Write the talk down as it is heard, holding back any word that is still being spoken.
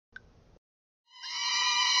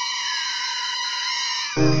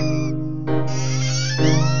Hello,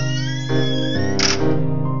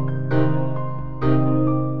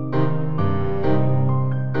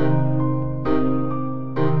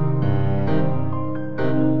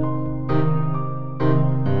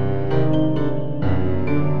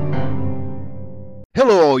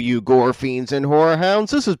 all you gore fiends and horror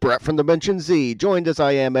hounds. This is Brett from Dimension Z, joined as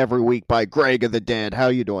I am every week by Greg of the Dead. How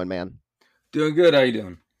you doing, man? Doing good. How you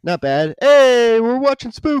doing? Not bad. Hey, we're watching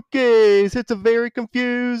Spookies. It's a very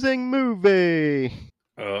confusing movie.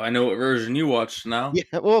 Oh, I know what version you watched now.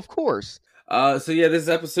 Yeah, well, of course. So yeah, this is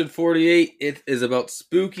episode 48. It is about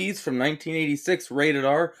Spookies from 1986, rated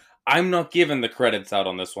R. I'm not giving the credits out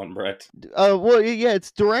on this one, Brett. Well, yeah,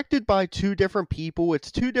 it's directed by two different people.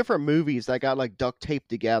 It's two different movies that got like duct taped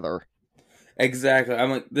together. Exactly. I'm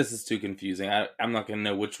like, this is too confusing. I'm not gonna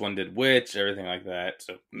know which one did which, everything like that.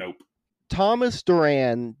 So nope. Thomas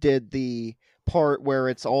Duran did the part where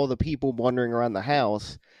it's all the people wandering around the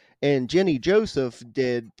house, and Jenny Joseph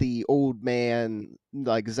did the old man,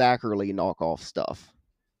 like Zachary knockoff stuff.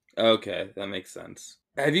 Okay, that makes sense.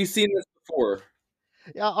 Have you seen this before?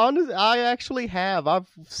 Yeah, honestly, I actually have. I've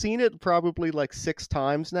seen it probably like 6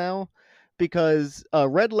 times now, because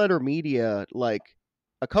Red Letter Media, like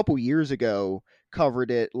a couple years ago, covered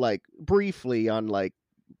it like briefly on like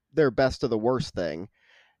their best of the worst thing.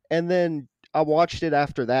 And then I watched it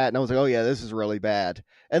after that, and I was like, "Oh yeah, this is really bad."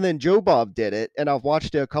 And then Joe Bob did it, and I've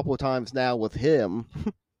watched it a couple of times now with him.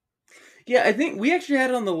 Yeah, I think we actually had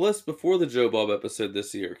it on the list before the Joe Bob episode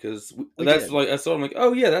this year because We that's did. like I saw. I'm like,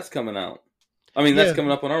 oh yeah, that's coming out. I mean, that's Yeah,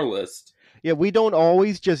 coming up on our list. yeah. We don't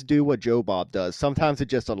always just do what Joe Bob does. Sometimes it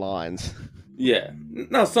just aligns. Yeah.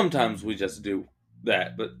 Now sometimes we just do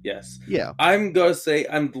that, but yes. Yeah. I'm gonna say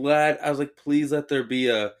I'm glad. I was like, please let there be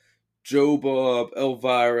a Joe Bob,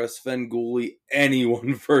 Elvira, Svengoolie,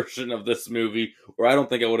 anyone version of this movie, or I don't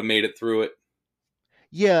think I would have made it through it.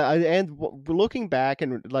 Yeah, and looking back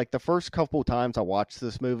and like the first couple times I watched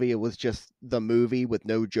this movie, it was just the movie with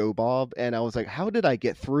no Joe Bob, and I was like, "How did I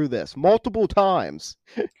get through this multiple times?"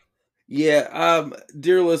 Yeah,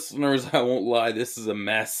 dear listeners, I won't lie, this is a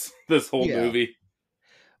mess. This whole Yeah. movie.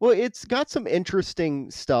 Well, it's got some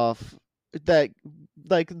interesting stuff that,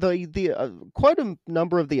 like the quite a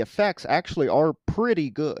number of the effects actually are pretty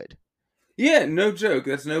good. Yeah, no joke.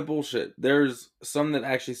 That's no bullshit. There's some that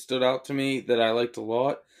actually stood out to me that I liked a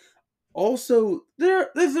lot. Also,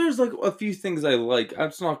 there's like a few things I like.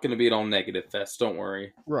 It's not going to be an all negative fest. Don't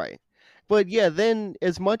worry. Right. But yeah, then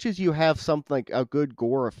as much as you have something like a good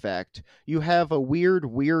gore effect, you have a weird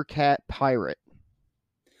cat pirate.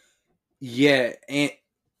 Yeah, and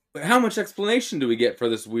how much explanation do we get for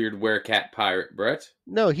this weird werecat pirate, Brett?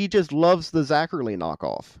 No, he just loves the Zachary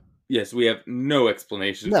knockoff. Yes, we have no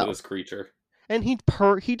explanation for No. this creature. And he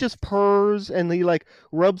just purrs and he like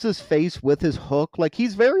rubs his face with his hook. Like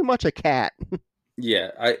he's very much a cat.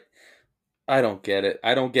 Yeah, I don't get it.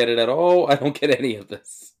 I don't get it at all. I don't get any of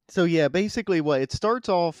this. So yeah, basically what it starts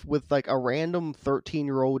off with like a random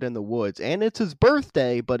 13-year-old in the woods, and it's his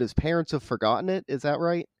birthday, but his parents have forgotten it. Is that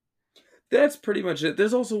right? That's pretty much it.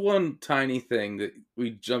 There's also one tiny thing that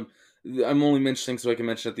we jump. I'm only mentioning so I can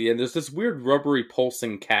mention at the end. There's this weird rubbery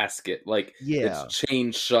pulsing casket, like it's Yeah.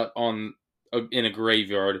 chained shut on in a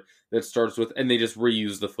graveyard that starts with, and they just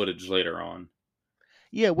reuse the footage later on.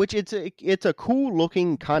 Yeah, which it's a cool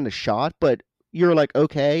looking kind of shot, but you're like,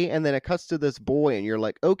 okay, and then it cuts to this boy and you're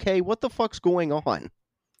like, okay, what the fuck's going on?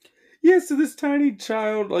 Yeah, so this tiny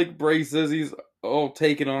child like braces. He's all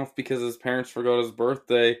taken off because his parents forgot his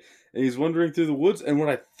birthday, and he's wandering through the woods. And what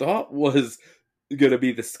I thought was gonna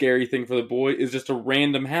be the scary thing for the boy is just a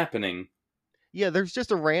random happening. Yeah, there's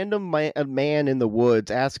just a man in the woods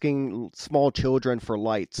asking small children for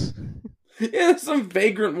lights. Yeah, some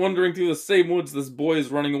vagrant wandering through the same woods this boy is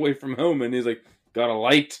running away from home, and he's like, got a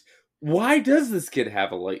light? Why does this kid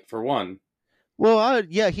have a light, for one? Well,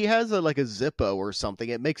 yeah, he has like a Zippo or something.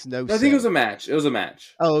 It makes no I think it was sense. a match. It was a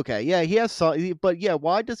match. Oh, okay. Yeah, he has some, but yeah,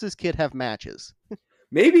 why does this kid have matches?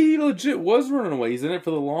 Maybe he legit was running away. He's in it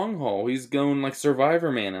for the long haul. He's going like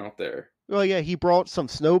Survivor Man out there. Well, yeah, he brought some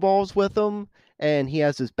snowballs with him, and he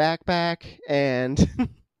has his backpack, and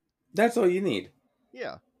That's all you need.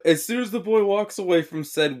 yeah. As soon as the boy walks away from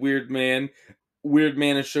said Weird Man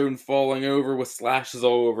is shown falling over with slashes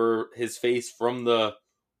all over his face from the.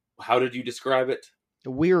 How did you describe it? A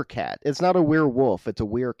weircat. It's not a werewolf. It's a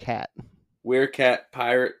weircat. Werecat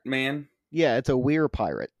Pirate Man? Yeah, it's a weir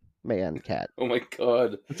pirate man cat. Oh my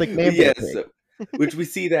god. It's like man. Yes. Which we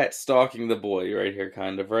see that stalking the boy right here,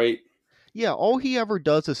 kind of, right? Yeah, all he ever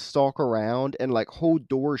does is stalk around and like hold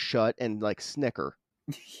doors shut and like snicker.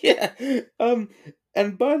 Yeah.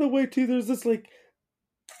 And by the way, too, there's this like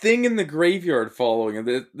thing in the graveyard following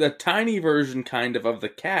him. The tiny version, kind of the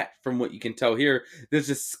cat, from what you can tell here, that's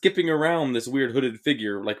just skipping around this weird hooded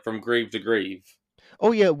figure, like from grave to grave.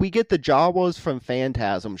 Oh yeah, we get the Jawas from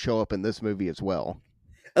Phantasm show up in this movie as well.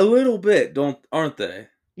 A little bit, aren't they?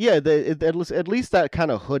 Yeah, at least that kind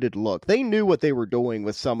of hooded look. They knew what they were doing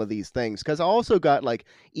with some of these things because I also got like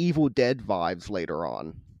Evil Dead vibes later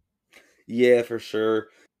on. Yeah, for sure.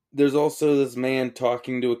 There's also this man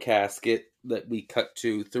talking to a casket that we cut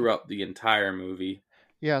to throughout the entire movie.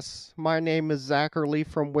 Yes, my name is Zachary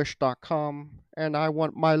from Wish.com, and I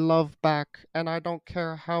want my love back, and I don't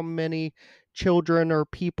care how many children or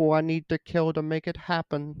people I need to kill to make it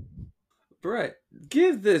happen. Brett,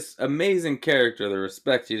 give this amazing character the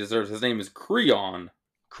respect he deserves. His name is Creon.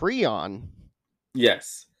 Creon?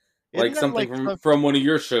 Yes. Isn't Like that something like from one of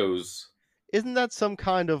your shows. isn't that some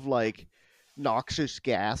kind of like noxious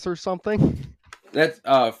gas or something? That's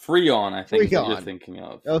Freon, I think is what you're Freon. thinking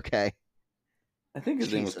of. Okay. I think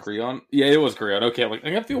his name was Jesus. Creon. Yeah, it was Creon. Okay, like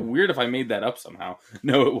I feel weird if I made that up somehow.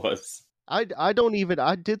 No, it was. I don't even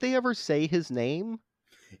I did they ever say his name?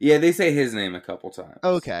 Yeah, they say his name a couple times.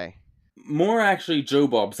 Okay. More actually, Joe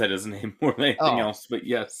Bob said his name more than anything Oh. else, but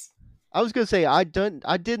yes. I was gonna say I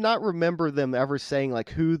did not remember them ever saying like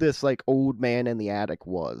who this like old man in the attic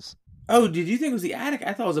was. Oh, did you think it was the attic?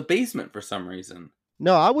 I thought it was a basement for some reason.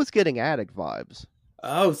 No, I was getting attic vibes.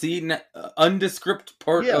 Oh, see, undescript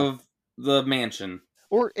part Yeah. of the mansion.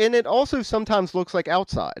 And it also sometimes looks like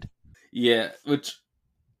outside. Yeah, which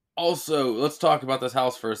also, let's talk about this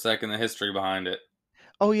house for a second, the history behind it.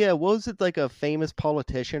 Oh yeah, was it like a famous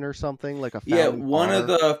politician or something? Like a Yeah, founding one of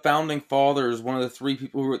father? the founding fathers, one of the three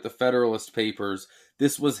people who wrote the Federalist Papers,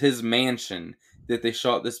 this was his mansion that they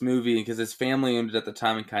shot this movie because his family owned it at the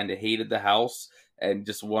time and kind of hated the house and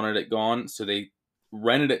just wanted it gone. So they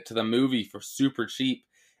rented it to the movie for super cheap.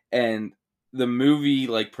 And the movie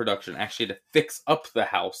like production actually had to fix up the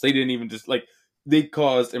house. They didn't even just like they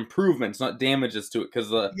caused improvements, not damages to it because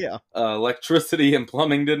the Yeah. electricity and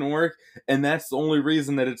plumbing didn't work, and that's the only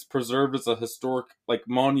reason that it's preserved as a historic like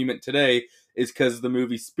monument today is because the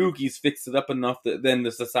movie Spookies fixed it up enough that then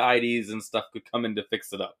the societies and stuff could come in to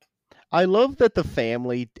fix it up. I love that the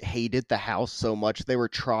family hated the house so much they were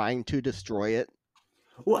trying to destroy it.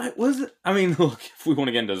 What was it? I mean, look, if we want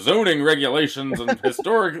to get into zoning regulations and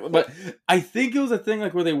historic, but I think it was a thing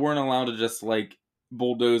like where they weren't allowed to just like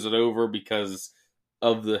bulldoze it over because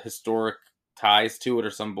of the historic ties to it or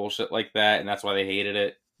some bullshit like that, and that's why they hated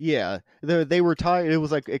it. Yeah, they were tired. It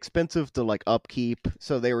was like expensive to like upkeep,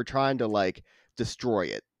 so they were trying to like destroy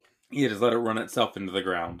it. Yeah, just let it run itself into the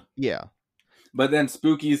ground. Yeah. But then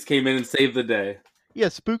Spookies came in and saved the day. Yeah,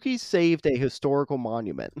 Spooky saved a historical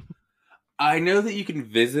monument. I know that you can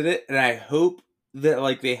visit it, and I hope that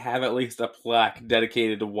like they have at least a plaque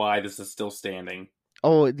dedicated to why this is still standing.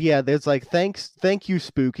 Oh, yeah, there's like thank you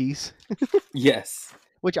Spookies, Yes.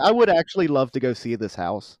 which I would actually love to go see this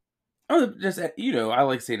house. Oh, just I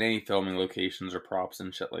like seeing any filming locations or props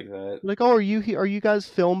and shit like that. Like, oh, are you guys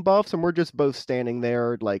film buffs? And we're just both standing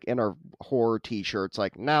there like in our horror t-shirts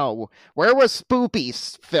like, "No, where was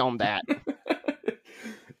Spookies filmed at?"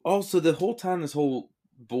 Also, the whole time this whole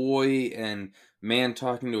boy and man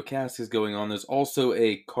talking to a cask is going on, there's also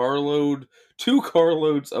two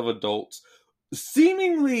carloads of adults.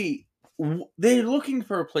 Seemingly, they're looking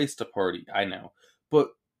for a place to party, I know. But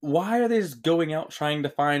why are they just going out trying to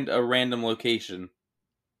find a random location?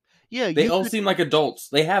 Yeah, They all seem like adults.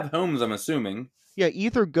 They have homes, I'm assuming. yeah,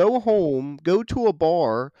 either go home, go to a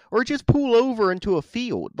bar, or just pull over into a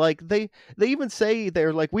field. Like they even say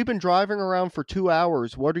they're like, we've been driving around for 2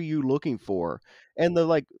 hours. What are you looking for? And the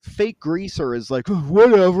like fake greaser is like,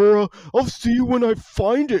 whatever. I'll see you when I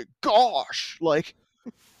find it. Gosh, like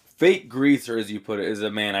Fake Greaser, as you put it, is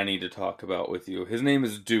a man I need to talk about with you. His name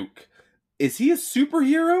is Duke. Is he a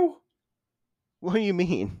superhero? what do you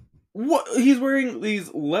mean? What? He's wearing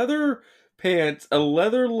these leather pants, a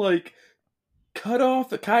leather like cut off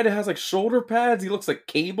that kind of has like shoulder pads. He looks like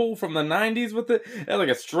Cable from the 90s with it. And like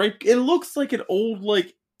a stripe. It looks like an old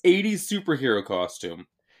like 80s superhero costume.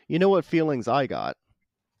 You know what feelings I got?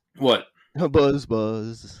 What?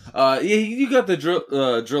 Buzz. Yeah, you got the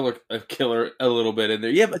driller killer a little bit in there.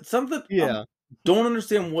 Yeah, but something Yeah. don't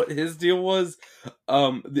understand what his deal was.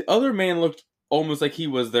 The other man looked almost like he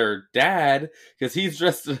was their dad because he's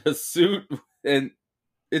dressed in a suit and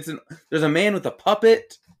there's a man with a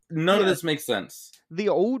puppet. None of this makes sense. The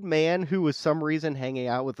old man who was some reason hanging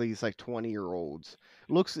out with these like 20-year-olds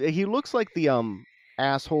looks like the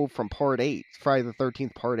asshole from part 8, Friday the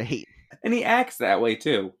 13th part 8. And he acts that way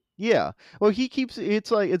too. Yeah. Well, he keeps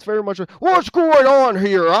it's like it's very much like, what's going on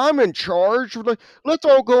here? I'm in charge. Like, let's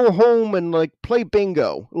all go home and like play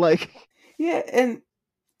bingo. Like, Yeah, and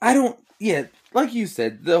I don't. Yeah, like you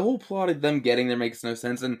said, the whole plot of them getting there makes no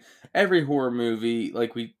sense. And every horror movie,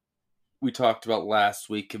 like we talked about last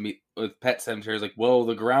week, can be with Pet Sematary, is like, well,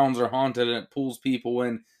 the grounds are haunted and it pulls people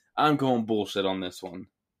in. I'm going bullshit on this one.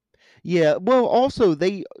 yeah. Well, also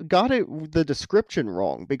they got the description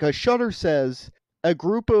wrong because Shutter says a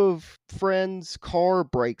group of friends' car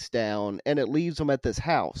breaks down and it leaves them at this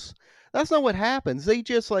house. That's not what happens. They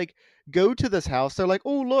just like go to this house. They're like,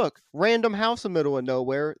 oh look, random house in the middle of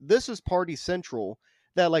nowhere. This is Party Central.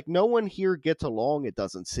 That like no one here gets along. It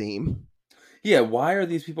doesn't seem. Yeah, why are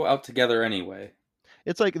these people out together anyway?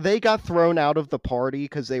 It's like they got thrown out of the party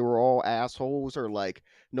because they were all assholes or like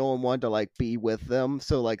no one wanted to like be with them.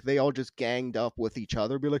 So like they all just ganged up with each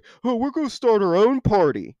other, be like, oh, we're gonna start our own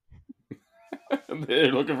party.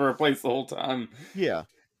 They're looking for a place the whole time. Yeah.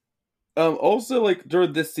 Also, like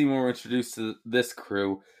during this scene when we're introduced to this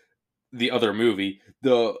crew, the other movie,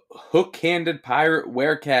 the hook-handed pirate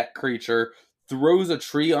werecat creature throws a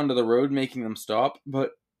tree onto the road, making them stop.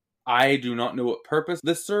 But I do not know what purpose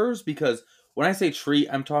this serves, because when I say tree,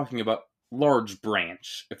 I'm talking about large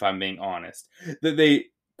branch, if I'm being honest. That they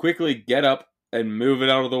quickly get up and move it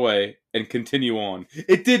out of the way and continue on.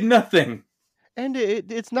 It did nothing. And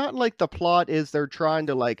it's not like the plot is they're trying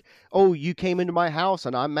to like, oh, you came into my house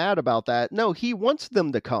and I'm mad about that. No, he wants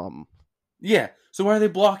them to come. Yeah, so why are they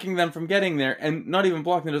blocking them from getting there, and not even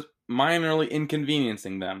blocking them, just minorly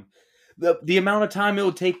inconveniencing them? The amount of time it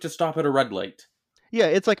would take to stop at a red light. Yeah,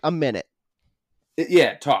 it's like a minute.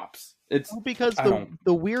 Yeah, tops. It's Well, because I don't.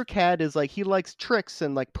 the weird cat is like he likes tricks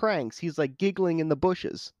and like pranks. He's like giggling in the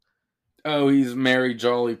bushes. Oh, he's merry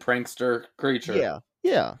jolly prankster creature. Yeah.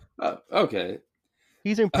 Yeah. Okay.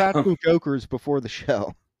 He's in Um, Practical Jokers before the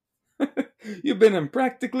show. you've been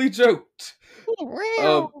impractically joked.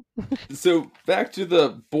 Um, so back to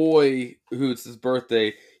the boy who it's his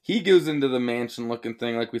birthday. He goes into the mansion looking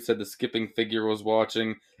thing, like we said, the skipping figure was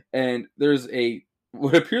watching, and there's a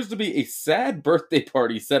what appears to be a sad birthday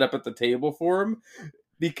party set up at the table for him,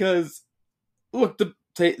 because look,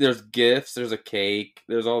 there's gifts, there's a cake,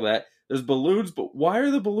 there's all that, there's balloons, but why are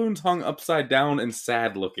the balloons hung upside down and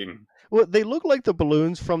sad looking? Well, they look like the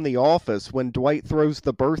balloons from The Office when Dwight throws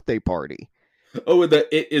the birthday party. Oh, the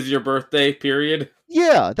 "it is your birthday" period.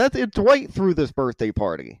 Yeah, that's it. Dwight threw this birthday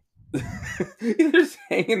party. They're just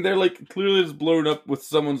hanging there, like clearly just blown up with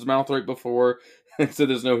someone's mouth right before, and so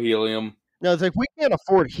there's no helium. No, it's like we can't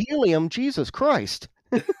afford helium. Jesus Christ.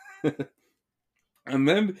 And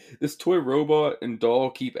then this toy robot and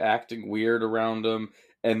doll keep acting weird around him,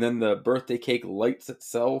 and then the birthday cake lights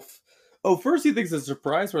itself. Oh, first he thinks it's a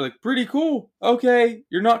surprise. We're like, pretty cool. Okay,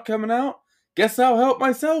 you're not coming out. Guess I'll help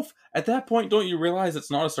myself. At that point, don't you realize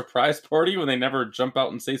it's not a surprise party when they never jump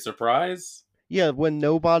out and say surprise? Yeah, when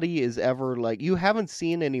nobody is ever like you haven't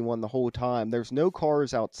seen anyone the whole time. There's no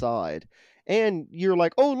cars outside. And you're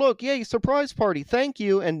like, "Oh, look, yay, surprise party. Thank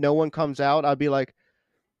you." And no one comes out. I'd be like,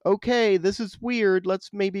 "Okay, this is weird.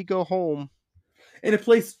 Let's maybe go home." In a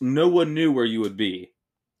place no one knew where you would be.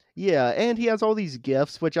 Yeah, and he has all these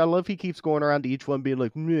gifts, which I love. He keeps going around to each one being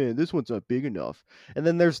like, "Man, this one's not big enough." And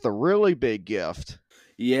then there's the really big gift.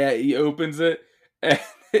 Yeah, he opens it, and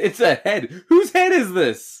it's a head. Whose head is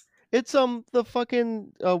this? It's the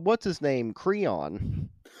fucking what's his name? Creon.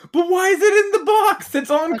 But why is it in the box? It's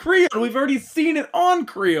on Creon. We've already seen it on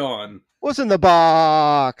Creon. What's in the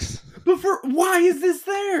box? But why is this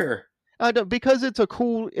there? I don't, because it's a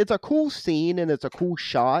cool scene and it's a cool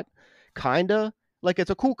shot, kinda. Like it's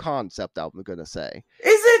a cool concept, I'm gonna say.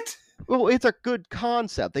 Is it? Well, it's a good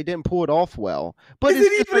concept. They didn't pull it off well, but Is it's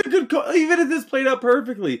it just even like, a good? Even if this played out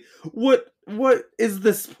perfectly, what is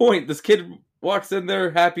this point? This kid walks in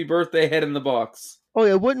there, happy birthday, head in the box. oh,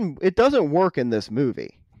 it doesn't work in this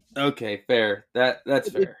movie. Okay, fair. That's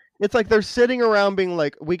It, fair. it's like they're sitting around being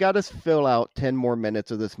like, we got to fill out 10 more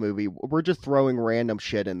minutes of this movie. We're just throwing random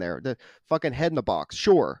shit in there. The fucking head in the box,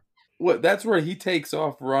 sure. What? That's where he takes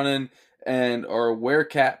off running, and our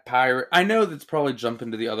werecat pirate. I know that's probably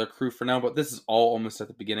jumping to the other crew for now, but this is all almost at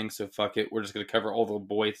the beginning, so fuck it. We're just gonna cover all the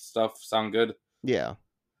boy stuff. Sound good? Yeah.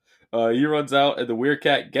 He runs out, and the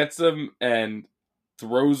werecat gets him and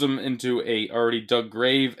throws him into a already dug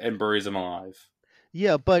grave and buries him alive.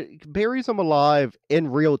 Yeah, but buries him alive in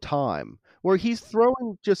real time, where he's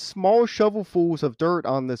throwing just small shovelfuls of dirt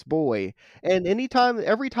on this boy, and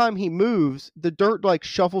every time he moves, the dirt like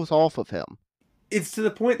shovels off of him. It's to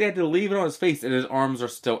the point they had to leave it on his face, and his arms are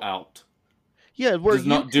still out, Yeah, where just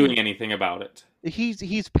not doing anything about it.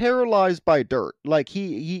 he's paralyzed by dirt. Like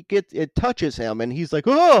he gets it touches him and he's like,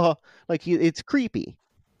 oh, like it's creepy.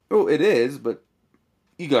 Oh, it is, but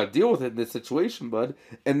you got to deal with it in this situation, bud.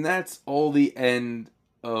 And that's all the end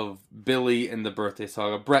of Billy and the Birthday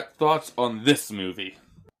Saga. Brett, thoughts on this movie?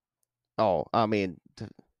 Oh, I mean,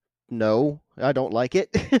 no, I don't like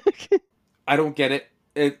it. I don't get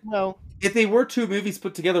it. No. If they were two movies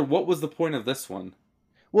put together, what was the point of this one?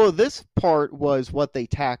 Well, this part was what they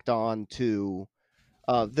tacked on to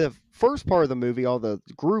the first part of the movie. All the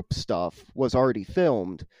group stuff was already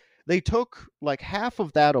filmed. They took like half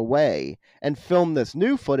of that away and filmed this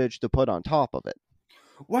new footage to put on top of it.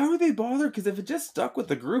 Why would they bother? Because if it just stuck with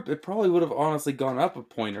the group, it probably would have honestly gone up a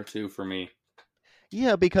point or two for me.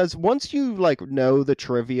 Yeah, because once you like know the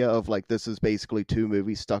trivia of like this is basically two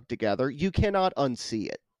movies stuck together, you cannot unsee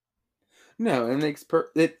it. No, it makes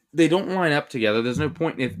they don't line up together. There's no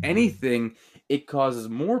point. If anything, it causes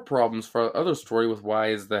more problems for our other story with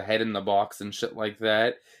why is the head in the box and shit like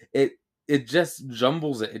that. It just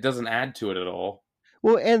jumbles it. It doesn't add to it at all.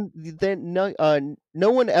 Well, and then no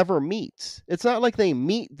one ever meets. It's not like they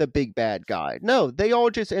meet the big bad guy. No, they all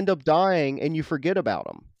just end up dying, and you forget about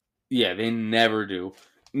them. Yeah, they never do.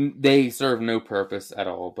 They serve no purpose at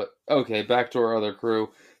all. But okay, back to our other crew.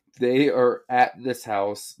 They are at this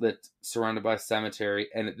house that's surrounded by a cemetery,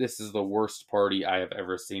 and this is the worst party I have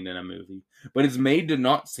ever seen in a movie. But it's made to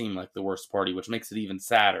not seem like the worst party, which makes it even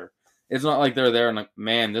sadder. It's not like they're there and like,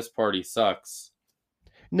 man, this party sucks.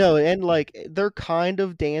 No, and like they're kind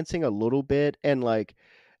of dancing a little bit, and like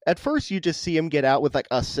at first you just see him get out with like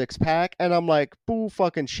a six pack, and I'm like, bull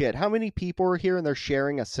fucking shit. How many people are here and they're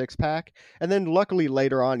sharing a six pack? And then luckily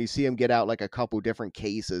later on you see him get out like a couple different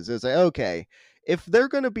cases. It's like, okay, if they're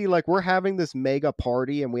gonna be like, we're having this mega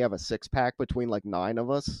party and we have a six pack between like nine of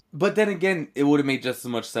us, But then again, it would have made just as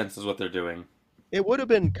much sense as what they're doing. it would have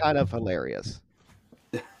been kind of hilarious.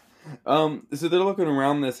 So they're looking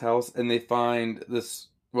around this house and they find this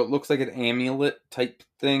what looks like an amulet type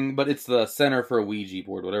thing, but it's the center for a Ouija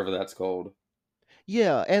board, whatever that's called.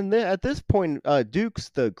 Yeah, and then at this point, Duke's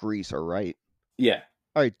the greaser, right? Yeah.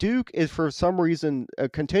 All right, Duke is for some reason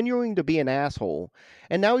continuing to be an asshole,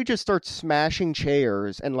 and now he just starts smashing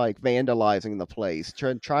chairs and like vandalizing the place,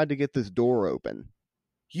 trying to get this door open.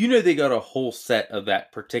 You know they got a whole set of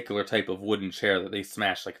that particular type of wooden chair that they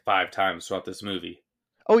smashed like 5 times throughout this movie.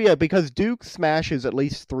 Oh yeah, because Duke smashes at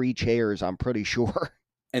least three chairs, I'm pretty sure.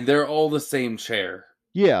 And they're all the same chair.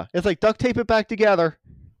 Yeah, it's like duct tape it back together.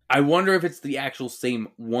 I wonder if it's the actual same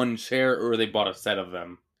one chair or they bought a set of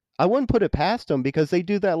them. I wouldn't put it past them because they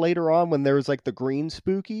do that later on when there's like the green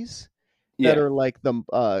spookies that Yeah. are like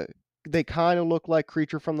they kind of look like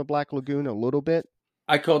Creature from the Black Lagoon a little bit.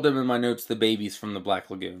 I called them in my notes the babies from the Black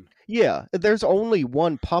Lagoon. Yeah, there's only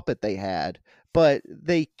one puppet they had, but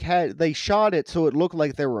they shot it so it looked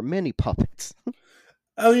like there were many puppets.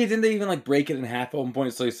 Oh yeah, didn't they even like break it in half at one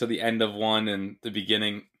point so you saw the end of one and the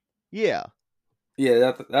beginning? Yeah.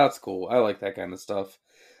 Yeah, that's cool. I like that kind of stuff.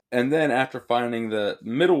 And then after finding the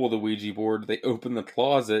middle of the Ouija board, they open the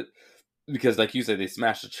closet because, like you said, they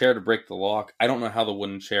smashed a chair to break the lock. I don't know how the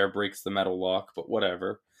wooden chair breaks the metal lock, but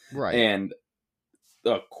whatever. Right. And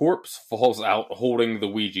a corpse falls out holding the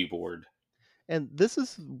Ouija board. And this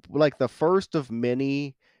is like the first of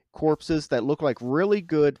many corpses that look like really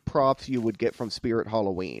good props you would get from Spirit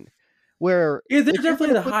Halloween. Where Yeah, they're if you're definitely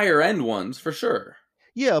gonna the put higher end ones for sure.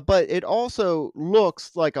 yeah, but it also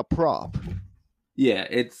looks like a prop. Yeah,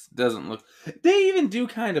 it doesn't look. They even do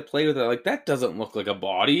kind of play with it. Like that doesn't look like a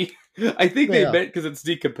body. I think they Yeah. meant because it's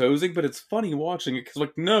decomposing, but it's funny watching it because,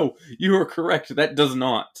 like, no, you are correct. That does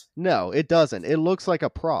not. No, it doesn't. It looks like a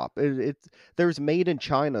prop. There's made in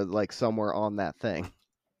China like somewhere on that thing.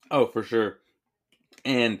 Oh, for sure.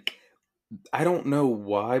 And I don't know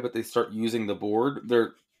why, but they start using the board.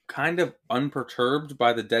 They're kind of unperturbed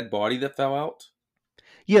by the dead body that fell out.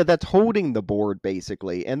 Yeah, that's holding the board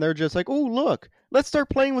basically, and they're just like, "Oh, look, let's start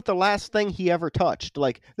playing with the last thing he ever touched.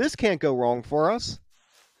 Like this can't go wrong for us."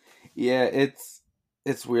 Yeah,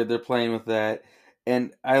 it's weird. They're playing with that,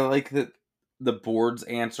 and I like that the board's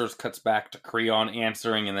answers cuts back to Creon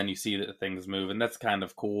answering, and then you see that things move, and that's kind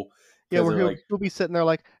of cool Yeah, because where they're like he'll be sitting there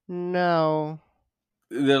like, "No."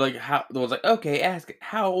 how the one's like, okay, ask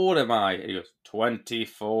how old am I? And he goes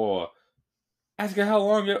 24. Ask her how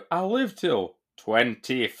long I'll live till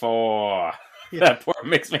 24. Yeah. That part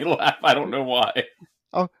makes me laugh. I don't know why.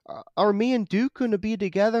 Are me and Duke going to be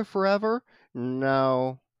together forever?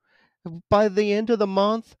 No. By the end of the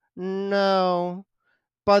month? No.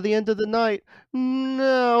 By the end of the night?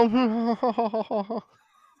 No.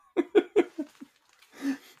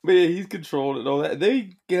 But yeah, he's controlled and all that.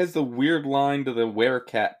 They has the weird line to the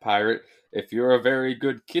werecat pirate. If you're a very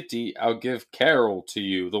good kitty, I'll give Carol to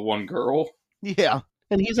you, the one girl. Yeah.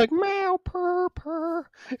 And he's like, meow, purr, purr.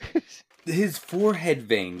 His forehead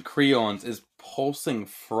vein, Creon's, is pulsing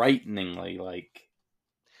frighteningly, like...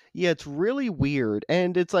 Yeah, it's really weird.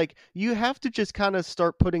 And it's like, you have to just kind of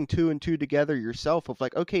start putting two and two together yourself of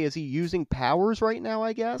like, okay, is he using powers right now,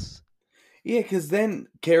 I guess? Yeah, because then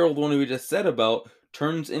Carol, the one we just said about,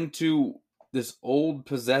 turns into this old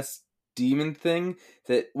possessed demon thing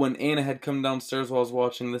that when Anna had come downstairs while I was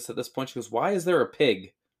watching this at this point, she goes, why is there a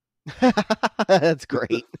pig? That's With the,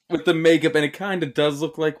 great. with the makeup, and it kind of does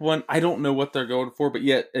look like one. I don't know what they're going for, but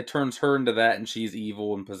yet it turns her into that, and she's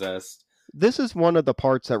evil and possessed. This is one of the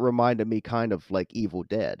parts that reminded me kind of like Evil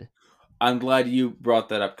Dead. I'm glad you brought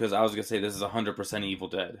that up, because I was going to say this is 100% Evil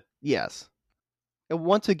Dead. Yes. And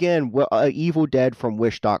once again, Evil Dead from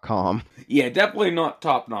Wish.com. Yeah, definitely not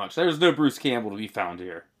top notch. There's no Bruce Campbell to be found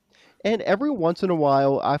here. And every once in a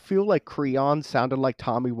while, I feel like Creon sounded like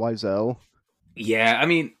Tommy Wiseau. Yeah, I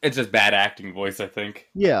mean, it's just bad acting voice, I think.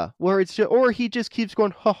 Yeah, where it's just, or he just keeps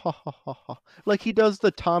going ha ha ha ha ha, like he does the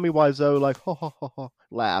Tommy Wiseau like ha ha ha ha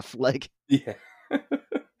laugh, like Yeah.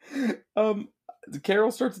 um,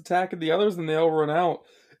 Carol starts attacking the others, and they all run out.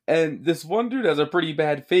 And this one dude has a pretty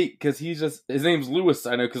bad fate because his name's Lewis.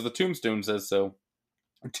 I know because the tombstone says so.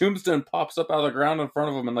 A tombstone pops up out of the ground in front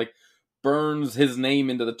of him and like burns his name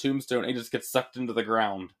into the tombstone, and he just gets sucked into the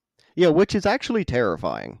ground. yeah, which is actually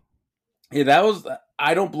terrifying. Yeah, that was.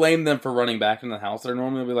 I don't blame them for running back into the house. They're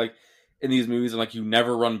normally be like in these movies, and like you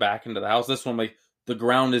never run back into the house. This one, like the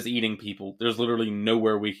ground is eating people. There's literally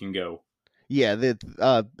nowhere we can go. Yeah,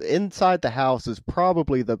 the inside the house is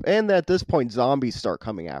probably and at this point zombies start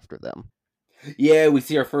coming after them. Yeah, we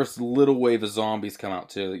see our first little wave of zombies come out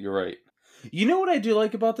too. You're right. You know what I do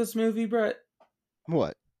like about this movie, Brett?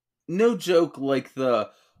 What? No joke, like the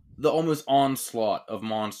almost onslaught of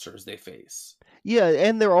monsters they face. Yeah,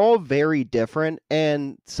 and they're all very different,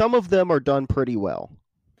 and some of them are done pretty well.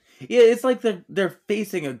 Yeah, it's like they're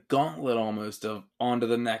facing a gauntlet almost of on to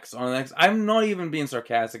the next, on the next. I'm not even being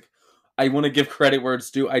sarcastic. I want to give credit where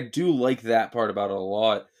it's due. I do like that part about it a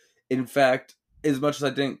lot. In fact, as much as I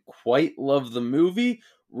didn't quite love the movie,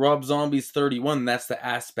 Rob Zombie's 31, that's the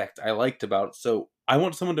aspect I liked about it. So I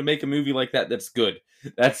want someone to make a movie like that that's good.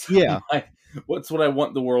 That's Yeah. what's what I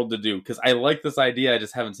want the world to do, because I like this idea. I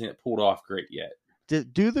just haven't seen it pulled off great yet.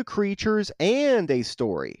 Do the creatures and a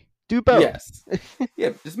story. Do both. Yes.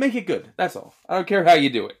 Yeah, just make it good. That's all. I don't care how you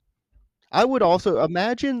do it. I would also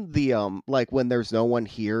imagine the like when there's no one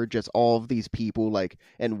here, just all of these people like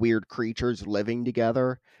and weird creatures living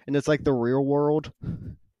together, and it's like the real world.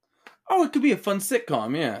 Oh, it could be a fun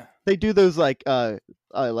sitcom, yeah. They do those like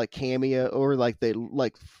cameo or like they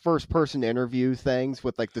like first person interview things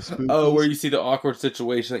with like the spookies. Oh, where you see the awkward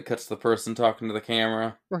situation that cuts the person talking to the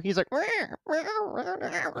camera. Where he's like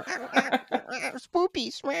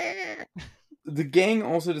spookies. The gang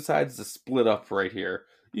also decides to split up right here.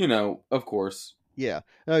 You know, of course. Yeah.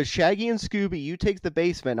 Shaggy and Scooby, you take the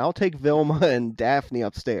basement. I'll take Vilma and Daphne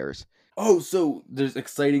upstairs. Oh, so there's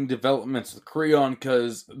exciting developments with Creon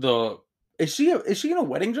because is she in a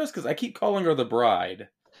wedding dress? Because I keep calling her the bride.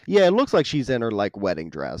 Yeah, it looks like she's in her like wedding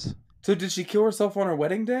dress. So did she kill herself on her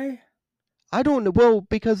wedding day? I don't know. Well,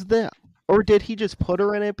 because or did he just put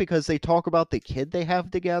her in it because they talk about the kid they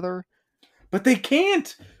have together? But they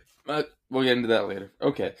can't. We'll get into that later.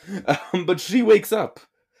 Okay. But she wakes up.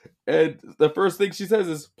 And the first thing she says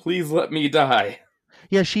is, please let me die.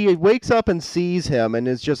 Yeah, she wakes up and sees him and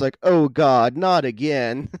is just like, oh god, not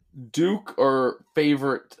again. Duke, our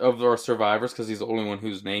favorite of our survivors, because he's the only one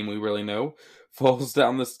whose name we really know, falls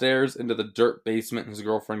down the stairs into the dirt basement and his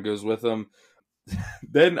girlfriend goes with him.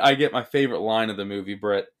 Then I get my favorite line of the movie,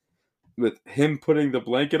 Brett, with him putting the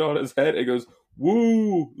blanket on his head. It goes,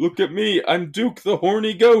 woo, look at me, I'm Duke the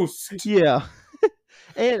horny ghost. Yeah.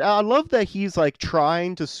 And I love that he's like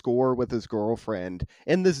trying to score with his girlfriend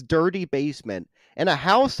in this dirty basement in a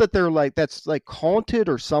house that they're like that's like haunted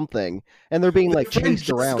or something, and they're being like chased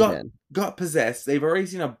around in. Got possessed. They've already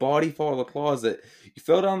seen a body fall in the closet. You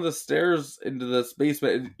fell down the stairs into this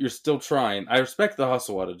basement, and you're still trying. I respect the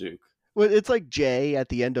hustle out of Duke. Well, it's like Jay at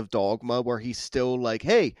the end of Dogma, where he's still like,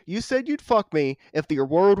 "Hey, you said you'd fuck me if your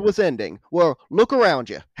world was ending. Well, look around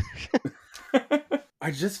you." I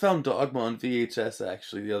just found Dogma on VHS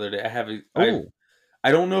actually the other day.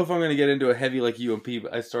 I don't know if I'm going to get into a heavy like UMP,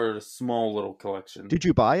 but I started a small little collection. Did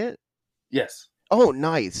you buy it? Yes. Oh,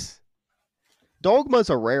 nice. Dogma's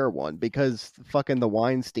a rare one because fucking the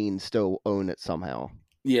Weinsteins still own it somehow.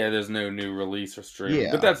 Yeah, there's no new release or stream. Yeah.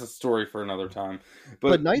 But that's a story for another time.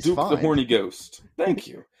 But nice Duke find. the Horny Ghost. Thank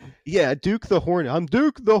you. Yeah, Duke the Horny. I'm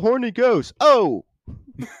Duke the Horny Ghost. Oh!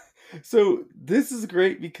 So this is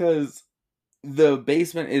great because the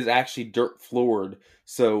basement is actually dirt floored.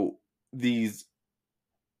 So these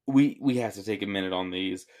we have to take a minute on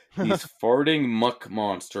these. These farting muck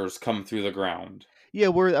monsters come through the ground. Yeah,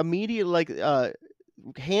 where immediate like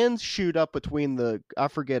hands shoot up between the I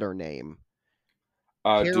forget her name.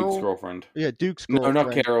 Duke's Carol? girlfriend. Yeah, Duke's No, not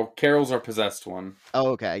girlfriend. Carol. Carol's our possessed one. Oh,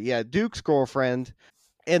 okay. Yeah, Duke's girlfriend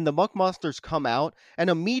and the muck monsters come out and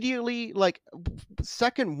immediately like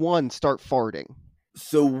second one start farting.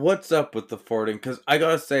 So what's up with the farting? Because I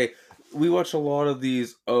gotta say, we watch a lot of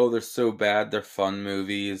these. Oh, they're so bad. They're fun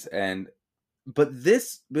movies, and but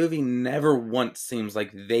this movie never once seems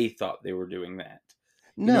like they thought they were doing that.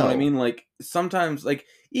 You know what I No. mean? Like sometimes, like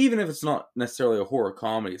even if it's not necessarily a horror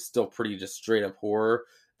comedy, it's still pretty just straight up horror.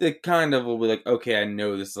 They kind of will be like, okay, I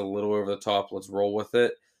know this is a little over the top. Let's roll with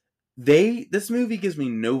it. This movie gives me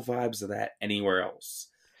no vibes of that anywhere else.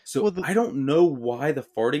 Well, So I don't know why the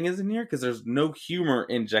farting is in here because there's no humor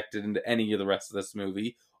injected into any of the rest of this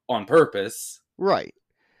movie on purpose. right.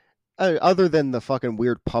 Other than the fucking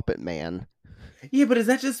weird puppet man. Yeah, but is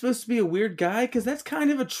that just supposed to be a weird guy? Because that's kind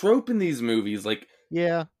of a trope in these movies. Like,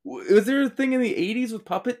 Yeah. was there a thing in the '80s with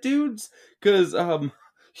puppet dudes? Because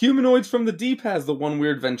Humanoids from the Deep has the one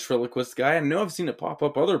weird ventriloquist guy. I know I've seen it pop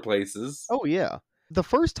up other places. Oh yeah. The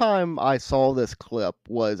first time I saw this clip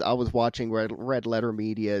was I was watching Red Letter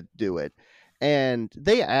Media do it. And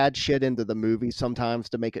they add shit into the movie sometimes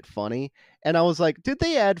to make it funny. And I was like, did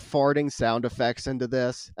they add farting sound effects into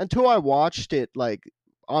this? Until I watched it like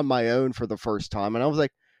on my own for the first time. And I was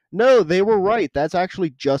like, no, they were right. That's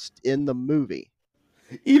actually just in the movie.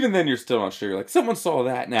 Even then, you're still not sure. You're like, someone saw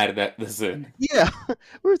that and added this in. Yeah.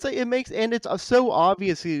 Where it's like, it makes, and it's so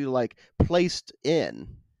obviously like placed in.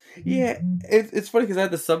 Yeah, it's funny because I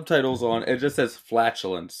had the subtitles on. It just says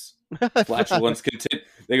flatulence. Flatulence continue.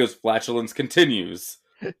 They goes flatulence continues.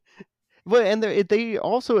 But and they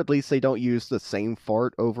also at least they don't use the same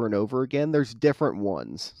fart over and over again. There's different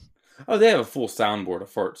ones. Oh, they have a full soundboard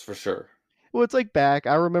of farts for sure. Well, it's like back.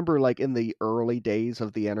 I remember like in the early days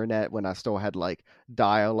of the internet when I still had like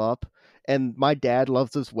dial up, and my dad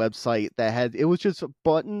loves this website that had it was just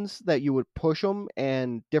buttons that you would push them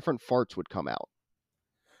and different farts would come out.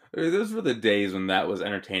 Those were the days when that was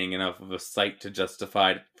entertaining enough of a site to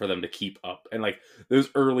justify for them to keep up. And like those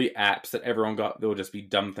early apps that everyone got, there would just be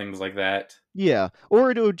dumb things like that. Yeah,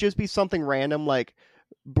 or it would just be something random like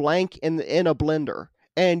blank in a blender,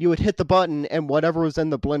 and you would hit the button, and whatever was in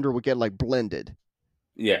the blender would get like blended.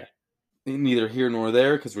 Yeah, neither here nor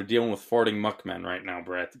there because we're dealing with farting muckmen right now,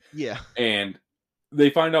 Brett. Yeah. And they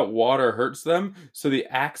find out water hurts them, so they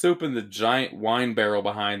axe open the giant wine barrel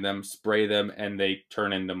behind them, spray them, and they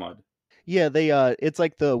turn into mud. Yeah, they it's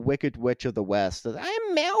like the Wicked Witch of the West.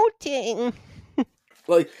 I'm melting.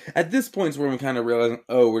 Like at this point, is where we kind of realize,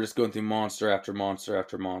 oh, we're just going through monster after monster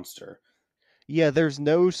after monster. Yeah, there's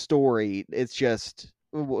no story. It's just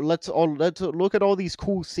let's look at all these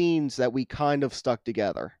cool scenes that we kind of stuck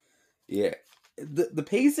together. Yeah, the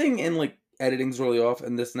pacing and like editing's really off,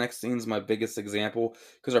 and this next scene's my biggest example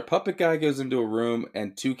because our puppet guy goes into a room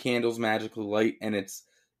and two candles magically light, and it's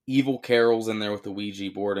evil Carol's in there with the Ouija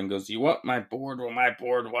board and goes, "You want my board? Well, my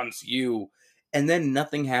board wants you," and then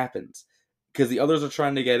nothing happens because the others are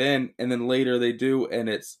trying to get in, and then later they do, and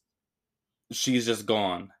it's she's just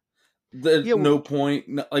gone. There's Yeah, no point.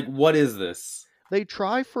 Like, what is this? they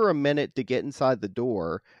try for a minute to get inside the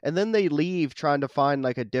door, and then they leave trying to find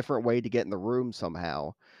like a different way to get in the room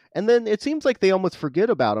somehow. And then it seems like they almost forget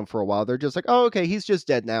about him for a while. They're just like, "Oh, okay, he's just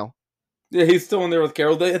dead now." Yeah, he's still in there with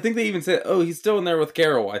Carol. I think they even say, "Oh, he's still in there with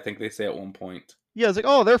Carol." I think they say at one point. Yeah, it's like,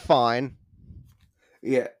 "Oh, they're fine."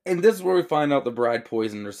 Yeah, and this is where we find out the bride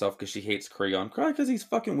poisoned herself because she hates Creon. Probably because he's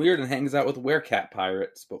fucking weird and hangs out with werecat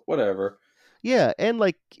pirates, but whatever. Yeah, and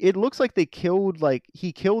like it looks like they killed like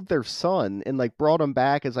he killed their son and like brought him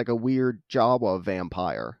back as like a weird Jawa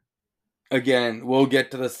vampire. Again, we'll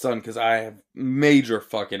get to the sun because I have major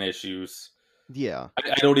fucking issues. Yeah.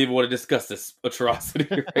 I don't even want to discuss this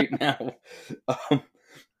atrocity right now. Um,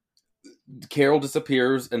 Carol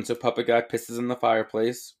disappears, and so Puppet Guy pisses in the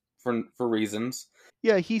fireplace for reasons.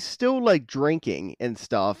 Yeah, he's still like drinking and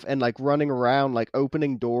stuff and like running around like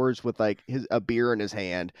opening doors with like his a beer in his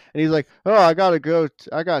hand. And he's like, "Oh, I got to go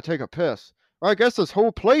I got to take a piss. I guess this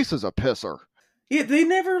whole place is a pisser." Yeah, they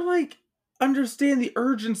never like understand the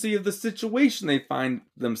urgency of the situation they find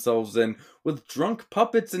themselves in with drunk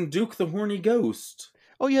puppets and Duke the Horny Ghost.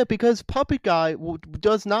 Oh yeah, because Puppet Guy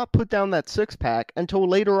does not put down that six-pack until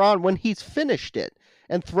later on when he's finished it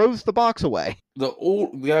and throws the box away. The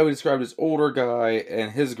guy we described as older guy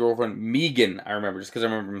and his girlfriend Megan. I remember just because I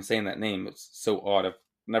remember him saying that name. It's so odd. I've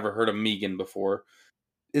never heard of Megan before.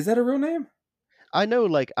 Is that a real name? I know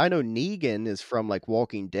Negan is from like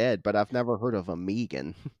Walking Dead, but I've never heard of a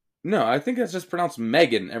Megan. No, I think that's just pronounced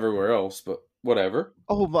Megan everywhere else, but whatever.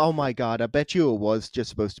 Oh my god, I bet you it was just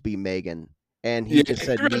supposed to be Megan. And he Yeah, just he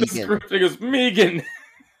said read the Megan. script. He goes, Megan.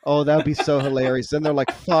 Oh, that would be so hilarious. Then they're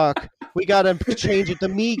like, fuck, we gotta change it to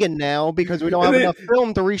Megan now because we don't And have enough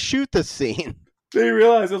film to reshoot this scene. they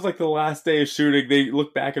realized it was like the last day of shooting. They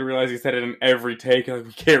look back and realize he said it in every take. Like,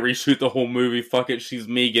 we can't reshoot the whole movie. Fuck it, she's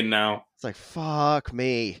Megan now. It's like, fuck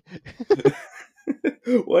me.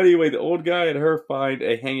 Well, anyway, the old guy and her find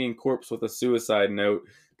a hanging corpse with a suicide note,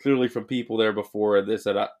 clearly from people there before. They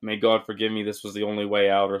said, "May God forgive me. This was the only way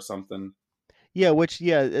out," or something. Yeah,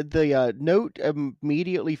 the note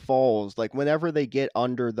immediately falls. Like whenever they get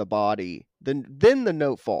under the body, then the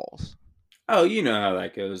note falls. Oh, you know how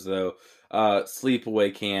that goes, though.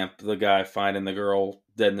 Sleepaway Camp, the guy finding the girl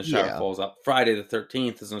dead in the shower Yeah. falls out. Friday the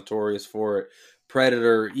 13th is notorious for it.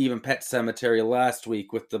 Predator, even Pet Cemetery last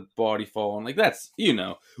week with the body falling. Like, that's,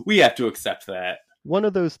 we have to accept that. One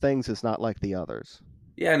of those things is not like the others.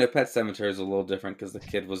 Yeah, no, Pet Cemetery is a little different because the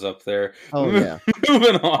kid was up there. Oh yeah.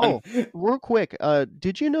 Moving on. Oh, real quick,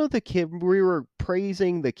 did you know the kid we were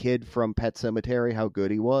praising the kid from Pet Cemetery, how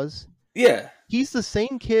good he was? Yeah. He's the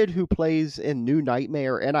same kid who plays in New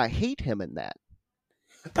Nightmare, and I hate him in that.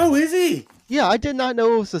 Oh, is he? Yeah, I did not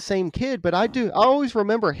know it was the same kid, but I do. I always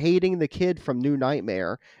remember hating the kid from New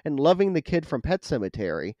Nightmare and loving the kid from Pet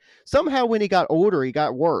Cemetery. Somehow, when he got older, he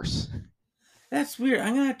got worse. That's weird.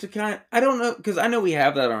 I'm gonna have to I don't know, because I know we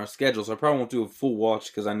have that on our schedule, so I probably won't do a full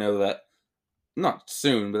watch because I know that not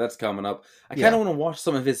soon, but that's coming up. I kind of want to watch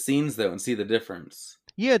some of his scenes though and see the difference.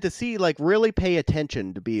 Yeah, to see, like, really pay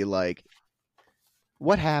attention to be like,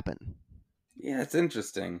 what happened? Yeah, it's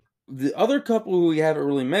interesting. The other couple who we haven't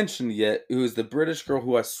really mentioned yet, who is the British girl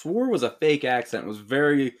who I swore was a fake accent, was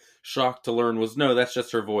very shocked to learn was no, that's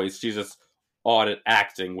just her voice. She's just odd at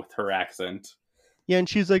acting with her accent. Yeah, and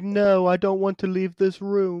she's like, no, I don't want to leave this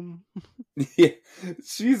room. Yeah,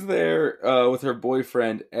 she's there with her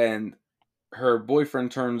boyfriend, and her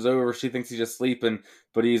boyfriend turns over. She thinks he's just sleeping,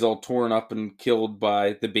 but he's all torn up and killed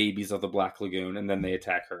by the babies of the Black Lagoon, and then they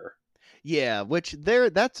attack her. Yeah, which those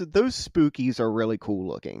spookies are really cool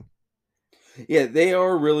looking. Yeah, they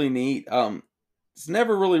are really neat. It's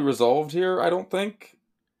never really resolved here, I don't think.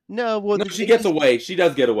 No, well, no, she gets away. She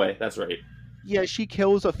does get away. That's right. Yeah, she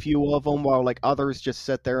kills a few of them while like others just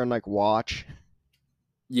sit there and like watch.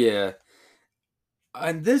 Yeah,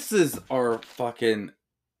 and this is our fucking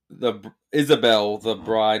Isabel, the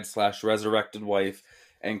bride / resurrected wife,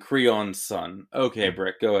 and Creon's son. Okay,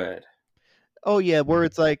 Brick, go ahead. Oh yeah, where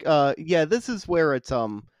it's like, yeah, this is where it's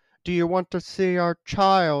do you want to see our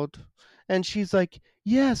child? And she's like,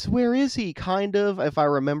 yes, where is he? Kind of, if I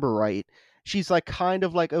remember right. She's like, kind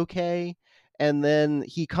of like, okay. And then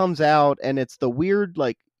he comes out, and it's the weird,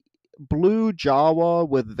 like, blue Jawa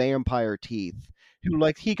with vampire teeth, who,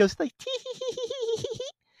 like, he goes, like,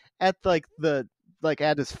 at, like,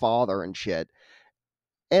 at his father and shit.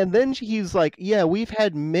 And then he's like, yeah, we've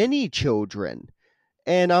had many children.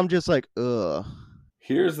 And I'm just like, ugh.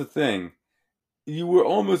 Here's the thing. You were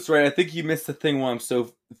almost right. I think you missed the thing why I'm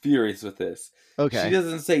so furious with this. Okay. She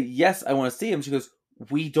doesn't say, yes, I want to see him. She goes,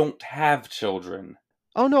 we don't have children.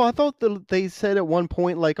 Oh no, I thought they said at one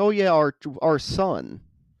point like, "Oh yeah, our son."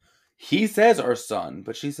 He says our son,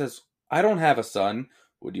 but she says, "I don't have a son.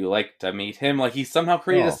 Would you like to meet him?" Like he somehow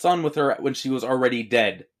created a son with her when she was already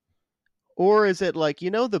dead. Or is it like,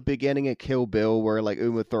 the beginning of Kill Bill where like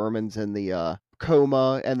Uma Thurman's in the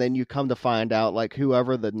coma, and then you come to find out like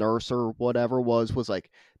whoever the nurse or whatever was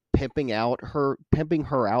like pimping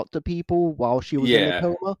her out to people while she was in the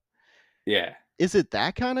coma? Yeah. Is it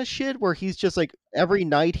that kind of shit where he's just like every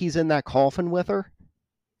night he's in that coffin with her?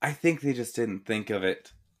 I think they just didn't think of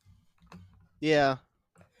it. Yeah.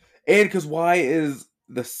 And because why is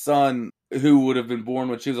the son who would have been born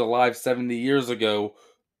when she was alive 70 years ago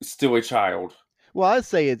still a child? Well, I'd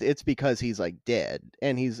say it's because he's like dead,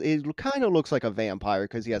 and it kind of looks like a vampire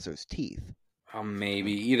because he has those teeth. Oh,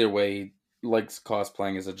 maybe. Either way, he likes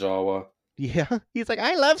cosplaying as a Jawa. Yeah. He's like,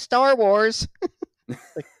 I love Star Wars.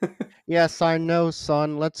 Yes, I know,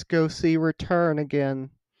 son. Let's go see Return again.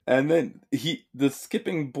 And then the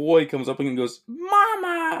skipping boy comes up and goes,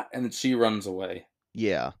 Mama! And then she runs away.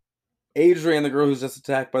 Yeah. Adrian, the girl who's just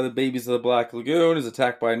attacked by the babies of the Black Lagoon, is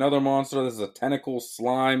attacked by another monster. This is a tentacle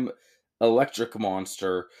slime electric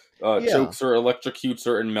monster. Chokes her, electrocutes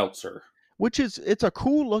her, and melts her. It's a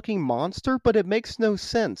cool looking monster, but it makes no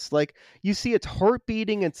sense. Like, you see its heart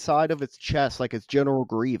beating inside of its chest like it's General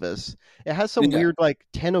Grievous. It has some weird, like,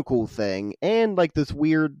 tentacle thing, and, like, this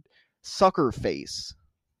weird sucker face.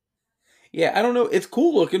 Yeah, I don't know. It's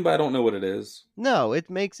cool looking, but I don't know what it is. No, it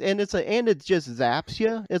makes and it just zaps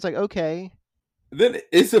you. It's like, okay. Then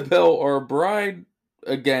Isabel, our bride,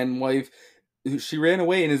 again, wife, she ran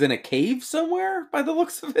away and is in a cave somewhere by the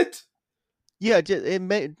looks of it. Yeah,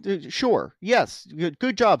 sure. Yes.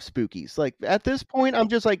 Good job, Spookies. Like at this point I'm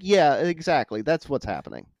just like, yeah, exactly. That's what's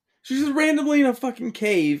happening. She's just randomly in a fucking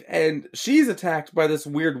cave, and she's attacked by this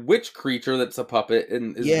weird witch creature that's a puppet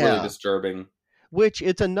and is really Yeah. disturbing. Which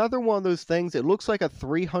it's another one of those things. It looks like a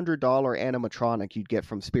 $300 animatronic you'd get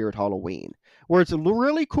from Spirit Halloween, where it's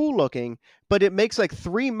really cool looking, but it makes like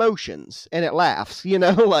three motions and it laughs.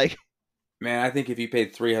 Like. Man, I think if you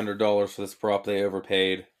paid $300 for this prop, they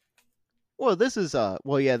overpaid. Well, this is also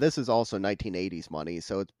 1980s money,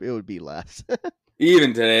 so it would be less.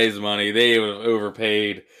 Even today's money, they would have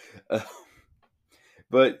overpaid.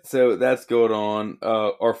 But so that's going on.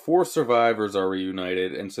 Our four survivors are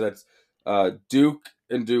reunited, and so that's Duke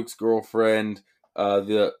and Duke's girlfriend.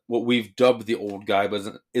 The what we've dubbed the old guy, but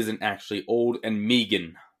isn't actually old, and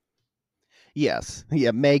Megan. Yes,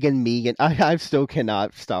 yeah, Megan. I still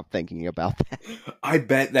cannot stop thinking about that. I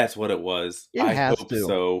bet that's what it was. It I has hope to.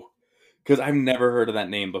 so, because I've never heard of that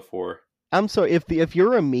name before. I'm sorry if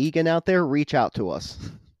you're a Megan out there, reach out to us.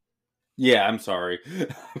 Yeah, I'm sorry.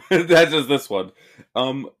 That's just this one.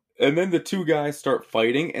 And then the two guys start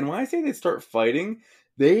fighting, and when I say they start fighting,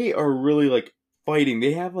 they are really like fighting.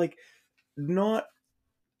 They have like not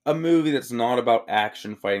a movie that's not about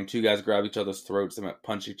action fighting. Two guys grab each other's throats and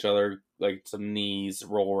punch each other, like some knees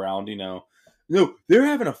roll around, you know. No, they're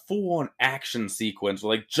having a full-on action sequence,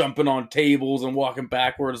 like jumping on tables and walking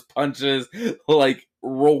backwards, punches, like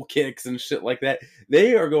roll kicks and shit like that.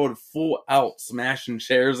 They are going full out, smashing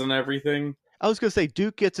chairs and everything. I was gonna say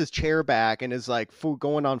Duke gets his chair back and is like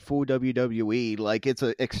going on full WWE, like it's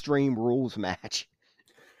an Extreme Rules match.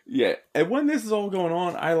 Yeah, and when this is all going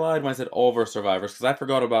on, I lied when I said all of our survivors because I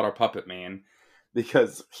forgot about our puppet man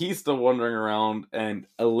because he's still wandering around, and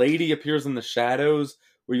a lady appears in the shadows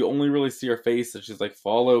where you only really see her face, and she's like,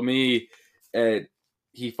 "Follow me," and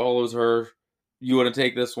he follows her. You want to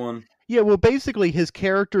take this one? Yeah, well, basically his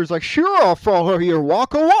character is like, "Sure, I'll follow your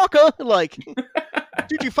waka waka." Like,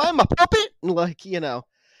 did you find my puppet? Like,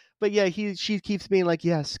 But yeah, she keeps being like,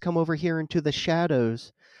 "Yes, come over here into the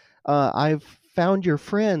shadows. I've found your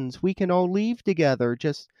friends. We can all leave together.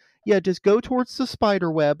 Just go towards the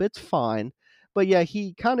spider web. It's fine." But yeah,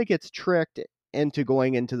 he kind of gets tricked into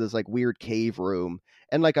going into this like weird cave room,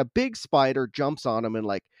 and like a big spider jumps on him, and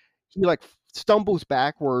like he like stumbles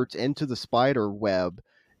backwards into the spider web.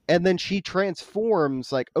 And then she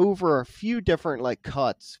transforms like over a few different like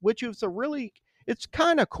cuts, which is a really it's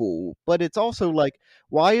kind of cool, but it's also like,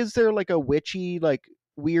 why is there like a witchy like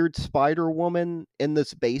weird spider woman in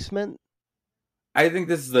this basement? I think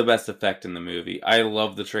this is the best effect in the movie. I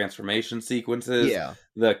love the transformation sequences, Yeah.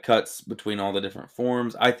 the cuts between all the different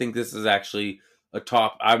forms. I think this is actually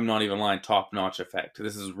I'm not even lying, top notch effect.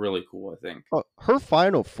 This is really cool, I think. Her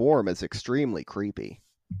final form is extremely creepy.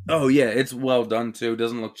 Oh yeah, it's well done too.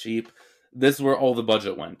 Doesn't look cheap. This is where all the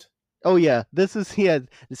budget went. Oh yeah, this is he had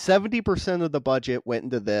 70% of the budget went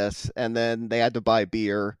into this, and then they had to buy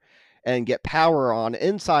beer and get power on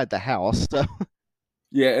inside the house. So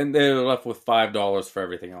Yeah, and they're left with $5 for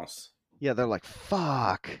everything else. yeah, they're like,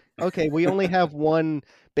 fuck. Okay, we only have one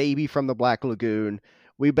baby from the Black Lagoon.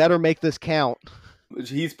 We better make this count.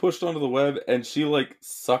 He's pushed onto the web, and she like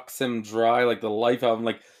sucks him dry, like the life out of him,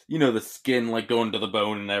 like the skin like going to the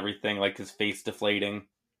bone and everything, like his face deflating.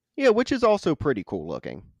 Yeah, which is also pretty cool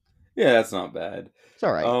looking. Yeah, that's not bad. It's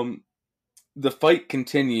all right. The fight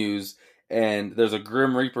continues, and there's a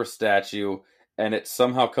Grim Reaper statue, and it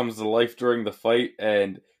somehow comes to life during the fight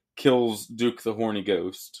and kills Duke the Horny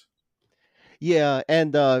Ghost. Yeah,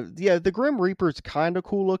 and the Grim Reaper's kind of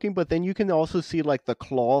cool looking, but then you can also see like the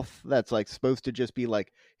cloth that's like supposed to just be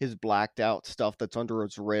like his blacked out stuff that's under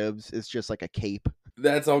his ribs is just like a cape.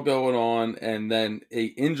 That's all going on, and then he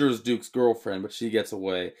injures Duke's girlfriend, but she gets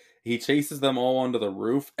away. He chases them all onto the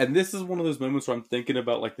roof, and this is one of those moments where I'm thinking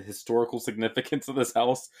about like the historical significance of this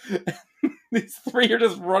house. These three are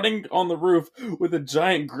just running on the roof with a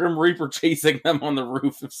giant Grim Reaper chasing them on the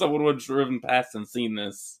roof. If someone would have driven past and seen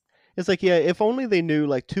this. It's like, yeah, if only they knew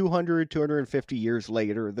like 250 years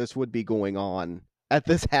later this would be going on at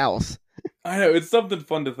this house. I know, it's something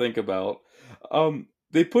fun to think about.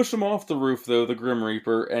 They push him off the roof, though, the Grim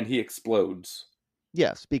Reaper, and he explodes.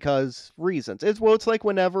 Yes, because reasons. It's like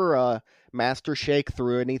whenever Master Shake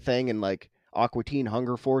threw anything and like Aqua Teen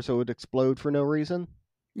Hunger Force, it would explode for no reason.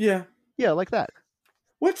 Yeah. Yeah, like that.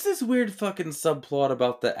 What's this weird fucking subplot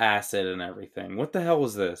about the acid and everything? What the hell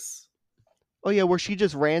was this? Oh yeah, where she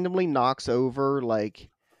just randomly knocks over like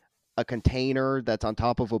a container that's on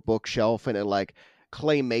top of a bookshelf, and it like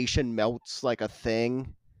claymation melts like a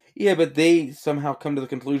thing. Yeah, but they somehow come to the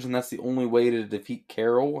conclusion that's the only way to defeat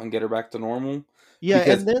Carol and get her back to normal, Yeah,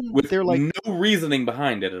 because and then with they're like, no reasoning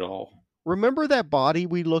behind it at all. remember that body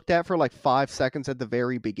we looked at for like 5 seconds at the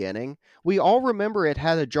very beginning? We all remember it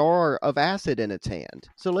had a jar of acid in its hand.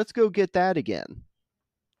 So let's go get that again.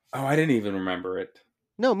 Oh, I didn't even remember it.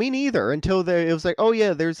 No, me neither. Until it was like, oh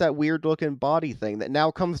yeah, there's that weird looking body thing that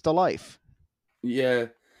now comes to life. Yeah,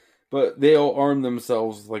 but they all arm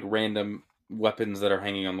themselves with like random weapons that are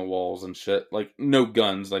hanging on the walls and shit. Like no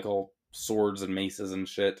guns, like all swords and maces and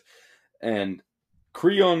shit. And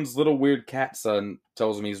Creon's little weird cat son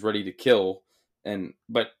tells him he's ready to kill,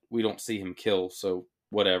 but we don't see him kill, so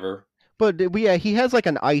whatever. But yeah, he has like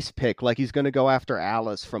an ice pick, like he's gonna go after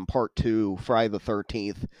Alice from part two, Friday the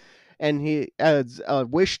 13th. And he, as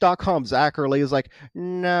Wish.com Zachary is like,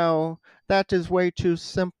 no, that is way too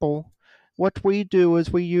simple. What we do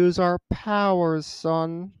is we use our powers,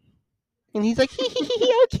 son. And he's like,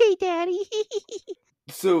 okay, daddy.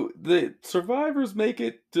 So the survivors make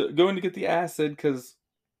it to going to get the acid because,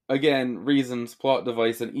 again, reasons, plot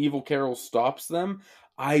device, and evil Carol stops them.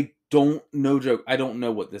 I don't, no joke, I don't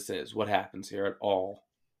know what this is, what happens here at all.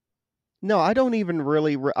 No, I don't even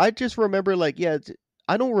really. I just remember, like, yeah,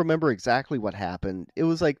 I don't remember exactly what happened. It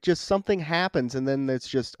was like just something happens and then it's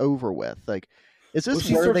just over with. Like, is Well, this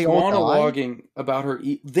she where starts they all die? monologuing about her.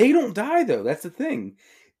 They don't die, though. That's the thing.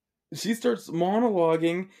 She starts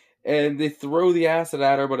monologuing, and they throw the acid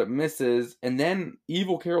at her, but it misses. And then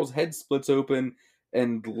evil Carol's head splits open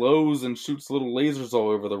and glows and shoots little lasers all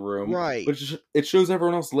over the room. Right. But it shows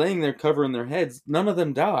everyone else laying there covering their heads. None of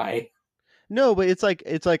them die. No, but it's like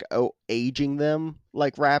oh, aging them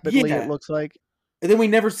like rapidly. It Yeah. looks like. And then we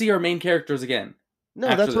never see our main characters again No,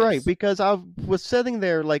 after that's right. this. Because I was sitting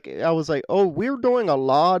there like I was like, oh, we're doing a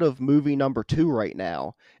lot of movie number two right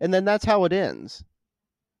now, and then that's how it ends.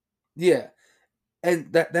 Yeah.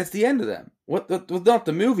 And that's the end of them. Well, not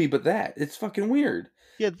the movie, but that. It's fucking weird.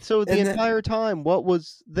 Yeah. So the And then entire time, what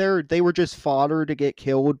was there? They were just fodder to get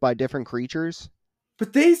killed by different creatures.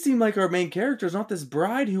 But they seem like our main characters, not this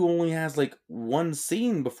bride who only has like one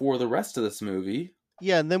scene before the rest of this movie.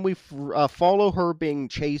 Yeah, and then we follow her being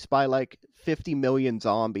chased by like 50 million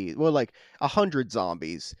zombies. Well, like 100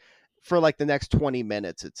 zombies for like the next 20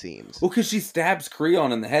 minutes, it seems. Well, because she stabs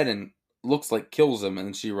Creon in the head and looks like kills him, and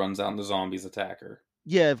then she runs out and the zombies attack her.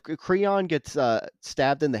 Yeah, Creon gets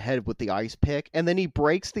stabbed in the head with the ice pick, and then he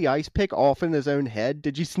breaks the ice pick off in his own head.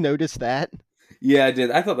 Did you notice that? Yeah, I did.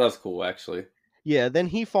 I thought that was cool, actually. Yeah, then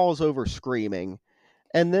he falls over screaming.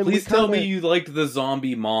 And then we Please tell kind me of. you liked the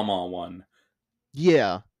zombie mama one.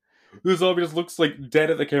 Yeah. The zombie just looks like dead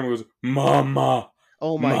at the camera, goes, Mama!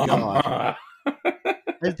 Oh my god. Mama!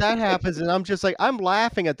 As that happens, and I'm just like, I'm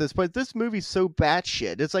laughing at this point. This movie's so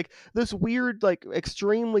batshit. It's like this weird, like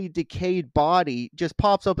extremely decayed body just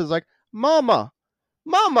pops up as like, Mama,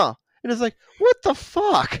 Mama, and it's like, what the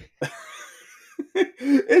fuck?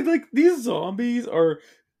 And like these zombies are,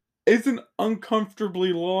 it's an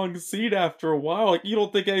uncomfortably long scene after a while. Like you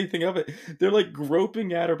don't think anything of it. They're like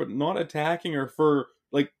groping at her but not attacking her for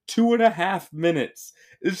like 2.5 minutes.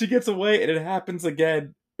 And she gets away and it happens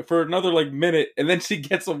again for another like minute and then she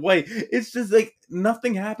gets away. It's just like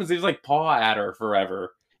nothing happens. They just like paw at her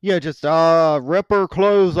forever. Yeah, just rip her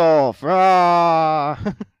clothes off.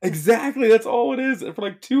 Exactly, that's all it is for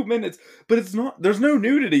like 2 minutes. But it's not. There's no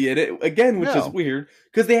nudity in it again, which is No. weird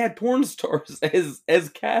because they had porn stars as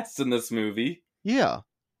casts in this movie. Yeah.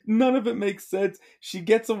 None of it makes sense. She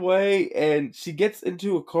gets away and she gets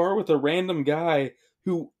into a car with a random guy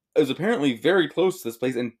who is apparently very close to this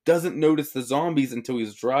place and doesn't notice the zombies until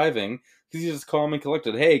he's driving because he's just calm and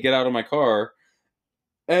collected. Hey, get out of my car!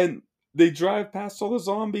 And they drive past all the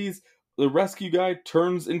zombies. The rescue guy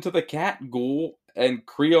turns into the cat ghoul, and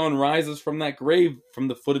Creon rises from that grave from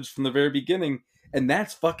the footage from the very beginning, and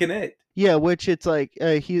that's fucking it. Yeah, which it's like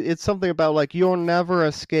it's something about like you'll never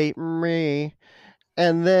escape me.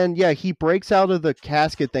 And then yeah, he breaks out of the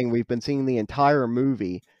casket thing we've been seeing the entire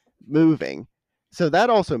movie moving. So that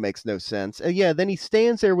also makes no sense. And yeah, then he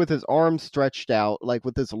stands there with his arms stretched out, like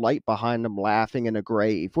with this light behind him laughing in a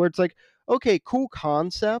grave, where it's like, okay, cool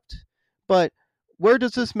concept, but where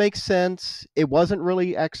does this make sense? It wasn't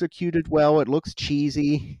really executed well. It looks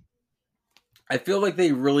cheesy. I feel like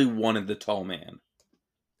they really wanted the tall man.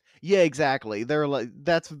 Yeah, exactly. They're like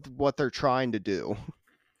that's what they're trying to do.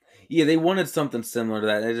 Yeah, they wanted something similar to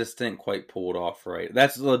that. They just didn't quite pull it off right.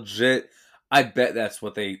 That's legit. I bet that's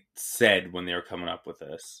what they said when they were coming up with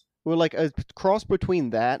this. We're like a cross between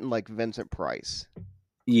that and like Vincent Price.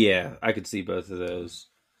 Yeah, I could see both of those.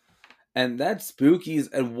 And that's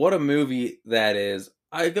Spookies, and what a movie that is.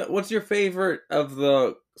 What's your favorite of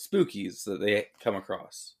the Spookies that they come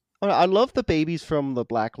across? I love the babies from the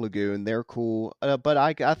Black Lagoon. They're cool. But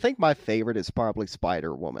I think my favorite is probably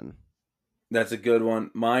Spider Woman. That's a good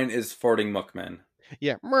one. Mine is Farting Muckman.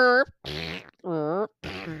 Yeah. 100%.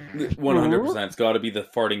 It's got to be the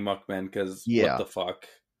Farting Muckman, because Yeah. what the fuck?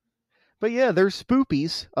 But yeah, there's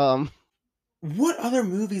spoopies. What other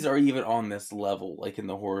movies are even on this level, like in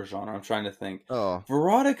the horror genre? I'm trying to think. Oh.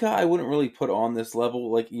 Veronica, I wouldn't really put on this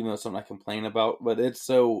level, like, even though it's something I complain about, but it's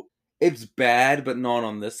bad, but not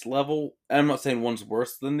on this level. I'm not saying one's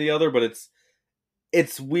worse than the other, but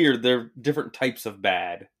it's weird. They're different types of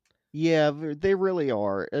bad. Yeah, they really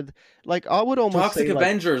are. Like, I would almost Toxic say,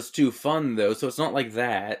 Avenger is too fun, though, so it's not like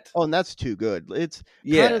that. oh, and that's too good. It's kind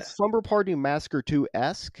Yeah. of Slumber Party Massacre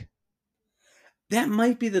 2-esque. That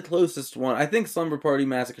might be the closest one. I think Slumber Party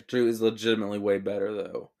Massacre 2 is legitimately way better,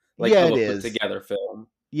 though. Like, Yeah, of it a is. put-together film.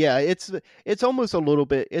 Yeah, it's almost a little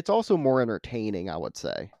bit. It's also more entertaining, I would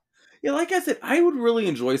say. Yeah, like I said, I would really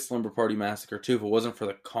enjoy Slumber Party Massacre 2 if it wasn't for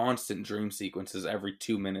the constant dream sequences every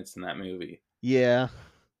 2 minutes in that movie. Yeah.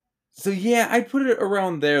 So yeah, I'd put it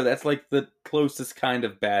around there. That's like the closest kind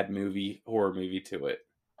of bad horror movie to it.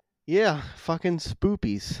 Yeah, fucking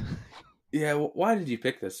spoopies. Yeah, why did you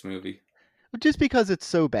pick this movie? Just because it's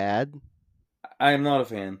so bad. I am not a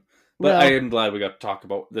fan, but Well, I am glad we got to talk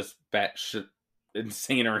about this batshit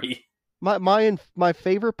insanery. my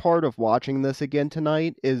favorite part of watching this again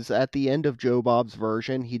tonight is at the end of Joe Bob's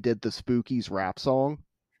version, he did the Spookies rap song.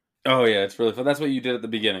 Oh yeah, it's really fun. That's what you did at the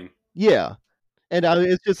beginning. Yeah. And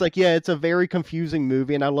it's just like, yeah, it's a very confusing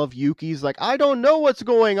movie, and I love Yuki's like, I don't know what's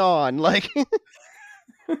going on. Like, You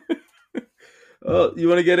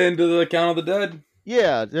want to get into the Count of the Dead?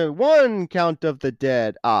 yeah, the one Count of the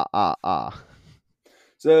Dead.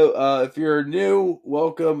 So, if you're new,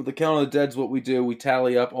 welcome. The Count of the Dead's what we do. We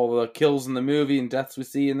tally up all the kills in the movie and deaths we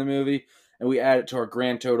see in the movie, and we add it to our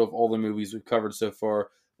grand total of all the movies we've covered so far.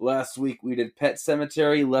 Last week we did Pet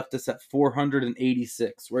Sematary, left us at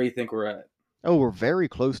 486. Where do you think we're at? Oh, we're very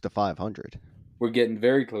close to 500. We're getting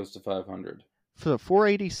very close to 500. For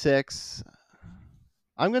 486,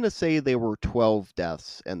 I'm going to say there were 12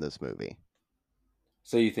 deaths in this movie.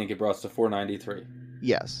 So you think it brought us to 493?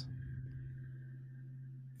 Yes.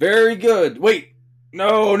 Very good. Wait.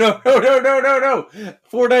 No.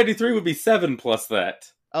 493 would be 7 plus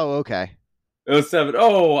that. Oh, okay. It was 7.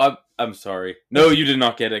 Oh, I'm sorry. No, you did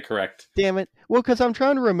not get it correct. Damn it. Well, because I'm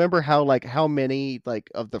trying to remember how many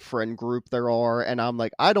of the friend group there are, and I'm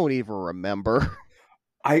like, I don't even remember.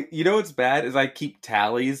 You know what's bad is I keep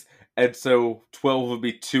tallies, and so 12 would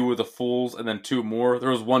be 2 of the fools, and then 2 more. There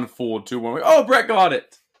was 1 fool and 2 more. Oh, Brett got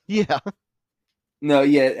it. Yeah. No,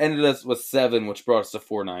 yeah, it ended us with 7, which brought us to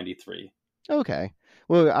 493. Okay.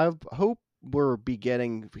 Well, I hope we'll be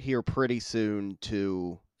getting here pretty soon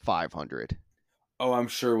to 500. Oh, I'm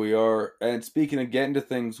sure we are. And speaking of getting to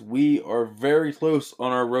things, we are very close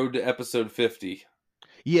on our road to episode 50.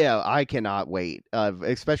 Yeah, I cannot wait,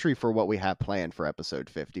 especially for what we have planned for episode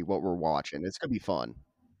 50, what we're watching. It's going to be fun.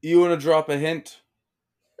 You want to drop a hint?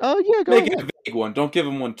 Oh, yeah, go Make ahead. it a vague one. Don't give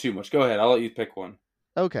him one too much. Go ahead. I'll let you pick one.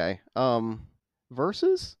 Okay.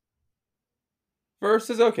 Versus?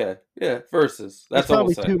 Versus? Okay. Yeah, versus. That's That's all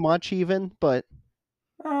probably we'll say. too much even, but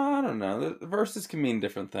I don't know. The verses can mean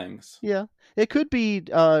different things. yeah. It could be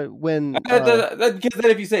when... Because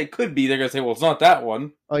then if you say it could be, they're going to say, well, it's not that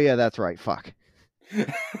one. Oh, yeah, that's right. Fuck.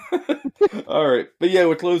 All right. But yeah,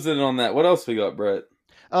 we're closing in on that. What else we got, Brett?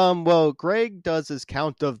 Well, Greg does his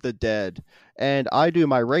Count of the Dead, and I do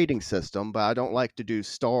my rating system, but I don't like to do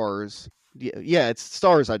stars. Yeah, it's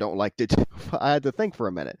stars I don't like to do. I had to think for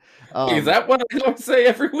a minute. Is that what I don't say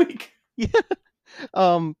every week? Yeah.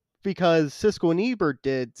 Because Siskel and Ebert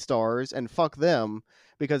did stars, and fuck them,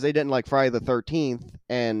 because they didn't like Friday the 13th,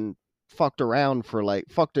 and fucked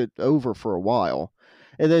it over for a while.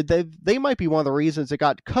 And they might be one of the reasons it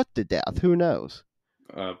got cut to death. Who knows?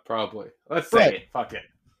 Probably. Let's say it. Fuck it.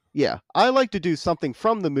 Yeah, I like to do something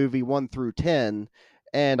from the movie 1 through 10,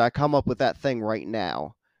 and I come up with that thing right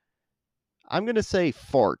now. I'm going to say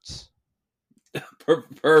farts.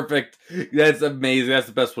 Perfect. That's amazing. That's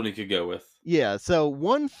the best one you could go with. Yeah, so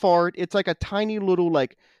one fart, it's like a tiny little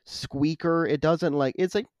squeaker. It doesn't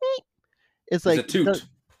it's like meep. It's like a toot.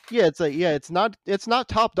 It's not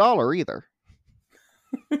top dollar either.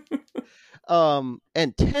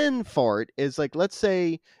 And 10 fart is like, let's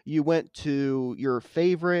say you went to your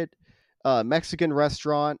favorite Mexican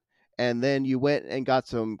restaurant, and then you went and got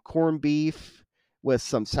some corned beef with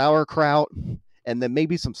some sauerkraut and then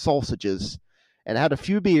maybe some sausages and had a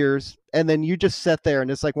few beers, and then you just sat there, and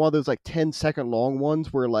it's like one of those 10-second long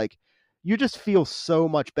ones where you just feel so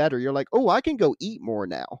much better. You're like, oh, I can go eat more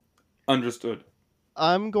now. Understood.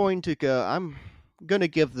 I'm gonna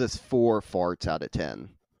give this 4 farts out of 10.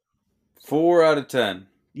 4 out of 10.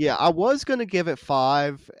 Yeah, I was gonna give it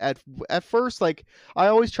 5 at first. Like, I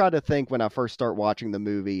always try to think when I first start watching the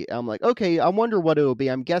movie. I'm like, okay, I wonder what it will be.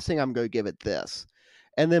 I'm guessing I'm gonna give it this,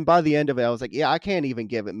 and then by the end of it, I was like, yeah, I can't even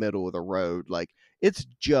give it middle of the road. Like, it's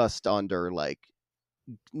just under like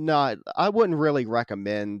not. I wouldn't really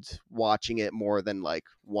recommend watching it more than like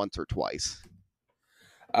once or twice.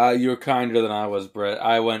 You were kinder than I was, Brett.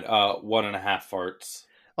 I went 1.5 farts.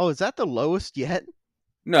 Oh, is that the lowest yet?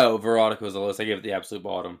 No, Veronica was the lowest. I gave it the absolute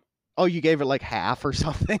bottom. Oh, you gave it like half or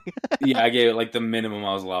something. Yeah, I gave it like the minimum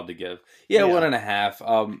I was allowed to give. Yeah, Yeah.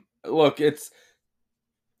 1.5. Look, it's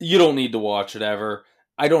you don't need to watch it ever.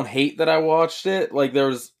 I don't hate that I watched it. Like it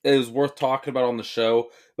was worth talking about on the show,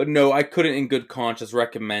 but no, I couldn't in good conscience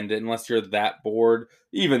recommend it unless you're that bored.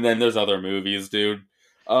 Even then, there's other movies, dude.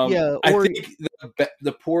 Yeah, I or think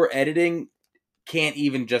the poor editing can't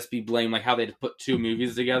even just be blamed, like how they put two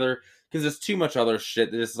movies together, because there's too much other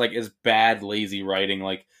shit that is like is bad, lazy writing.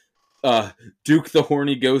 Like Duke the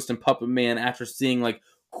Horny Ghost and Puppet Man, after seeing like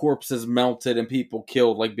corpses melted and people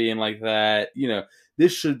killed, like being like that.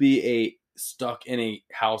 This should be a stuck in a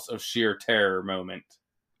house of sheer terror moment.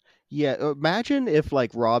 yeah, imagine if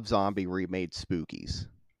like Rob Zombie remade Spookies.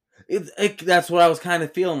 That's what I was kind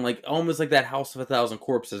of feeling, like almost like that House of a Thousand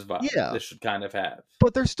Corpses vibe. Yeah, This should kind of have.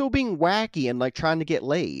 but they're still being wacky and like trying to get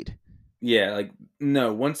laid. Yeah, like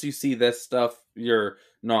no. Once you see this stuff, you're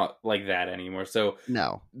not like that anymore. So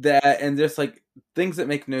No. that and just like things that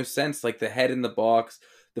make no sense, like the head in the box,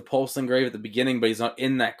 the pulsing grave at the beginning, but he's not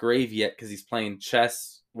in that grave yet because he's playing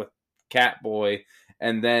chess with Catboy,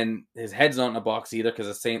 and then his head's not in a box either because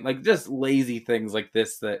of Saint. Like just lazy things like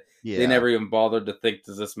this that they Yeah. never even bothered to think,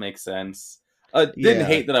 does this make sense? Didn't Yeah.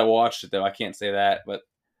 hate that I watched it though. I can't say that, but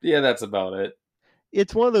yeah, that's about it.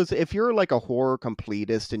 It's one of those, if you're like a horror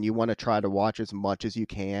completist and you want to try to watch as much as you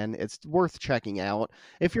can, it's worth checking out.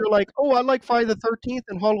 If you're like, oh, I like Friday the 13th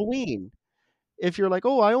and Halloween. If you're like,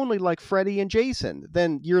 oh, I only like Freddy and Jason,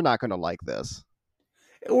 then you're not going to like this.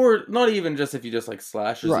 Or not even just if you just like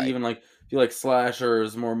slashers, Right. even like if you like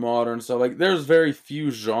slashers, more modern stuff. Like there's very few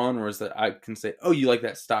genres that I can say, oh, you like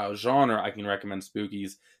that style genre, I can recommend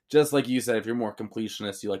Spookies. Just like you said, if you're more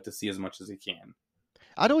completionist, you like to see as much as you can.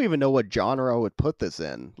 I don't even know what genre I would put this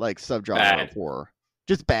in, like subgenre Bad. of horror.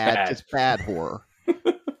 Just bad, Bad. just bad horror.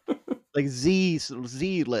 Like Z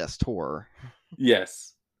list horror.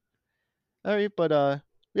 Yes. All right, but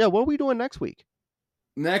yeah, what are we doing next week?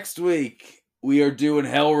 Next week we are doing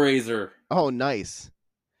Hellraiser. Oh, nice.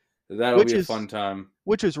 That'll be a fun time.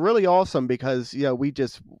 Which is really awesome because we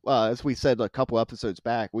just as we said a couple episodes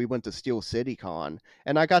back, we went to Steel City Con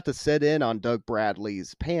and I got to sit in on Doug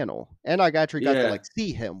Bradley's panel and I actually got to like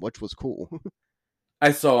see him, which was cool.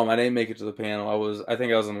 I saw him. I didn't make it to the panel. I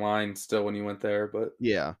think I was in line still when you went there, but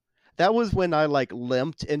yeah. That was when I like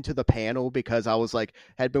limped into the panel because I was like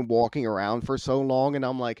had been walking around for so long and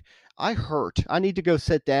I'm like, I hurt. I need to go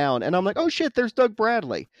sit down. And I'm like, oh shit, there's Doug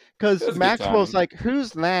Bradley. Because Maxwell's like,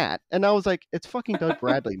 who's that? And I was like, it's fucking Doug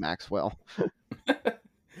Bradley, Maxwell.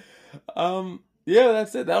 Yeah,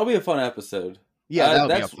 that's it. That'll be a fun episode. Yeah, that'll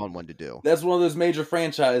be a fun one to do. That's one of those major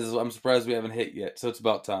franchises I'm surprised we haven't hit yet, so it's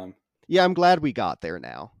about time. Yeah, I'm glad we got there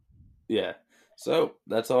now. Yeah. So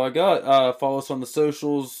that's all I got. Follow us on the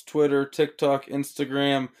socials, Twitter, TikTok,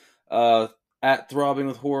 Instagram, at Throbbing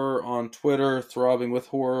with Horror on Twitter, Throbbing with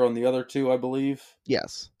Horror on the other two, I believe.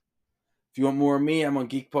 Yes. If you want more of me, I'm on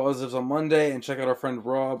Geek Positives on Monday, and check out our friend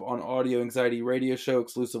Rob on Audio Anxiety Radio Show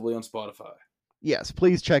exclusively on Spotify. Yes,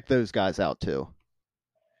 please check those guys out too.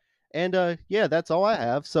 And yeah, that's all I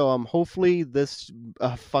have. So hopefully this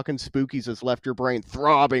fucking Spookies has left your brain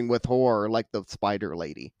throbbing with horror like the Spider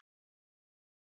Lady.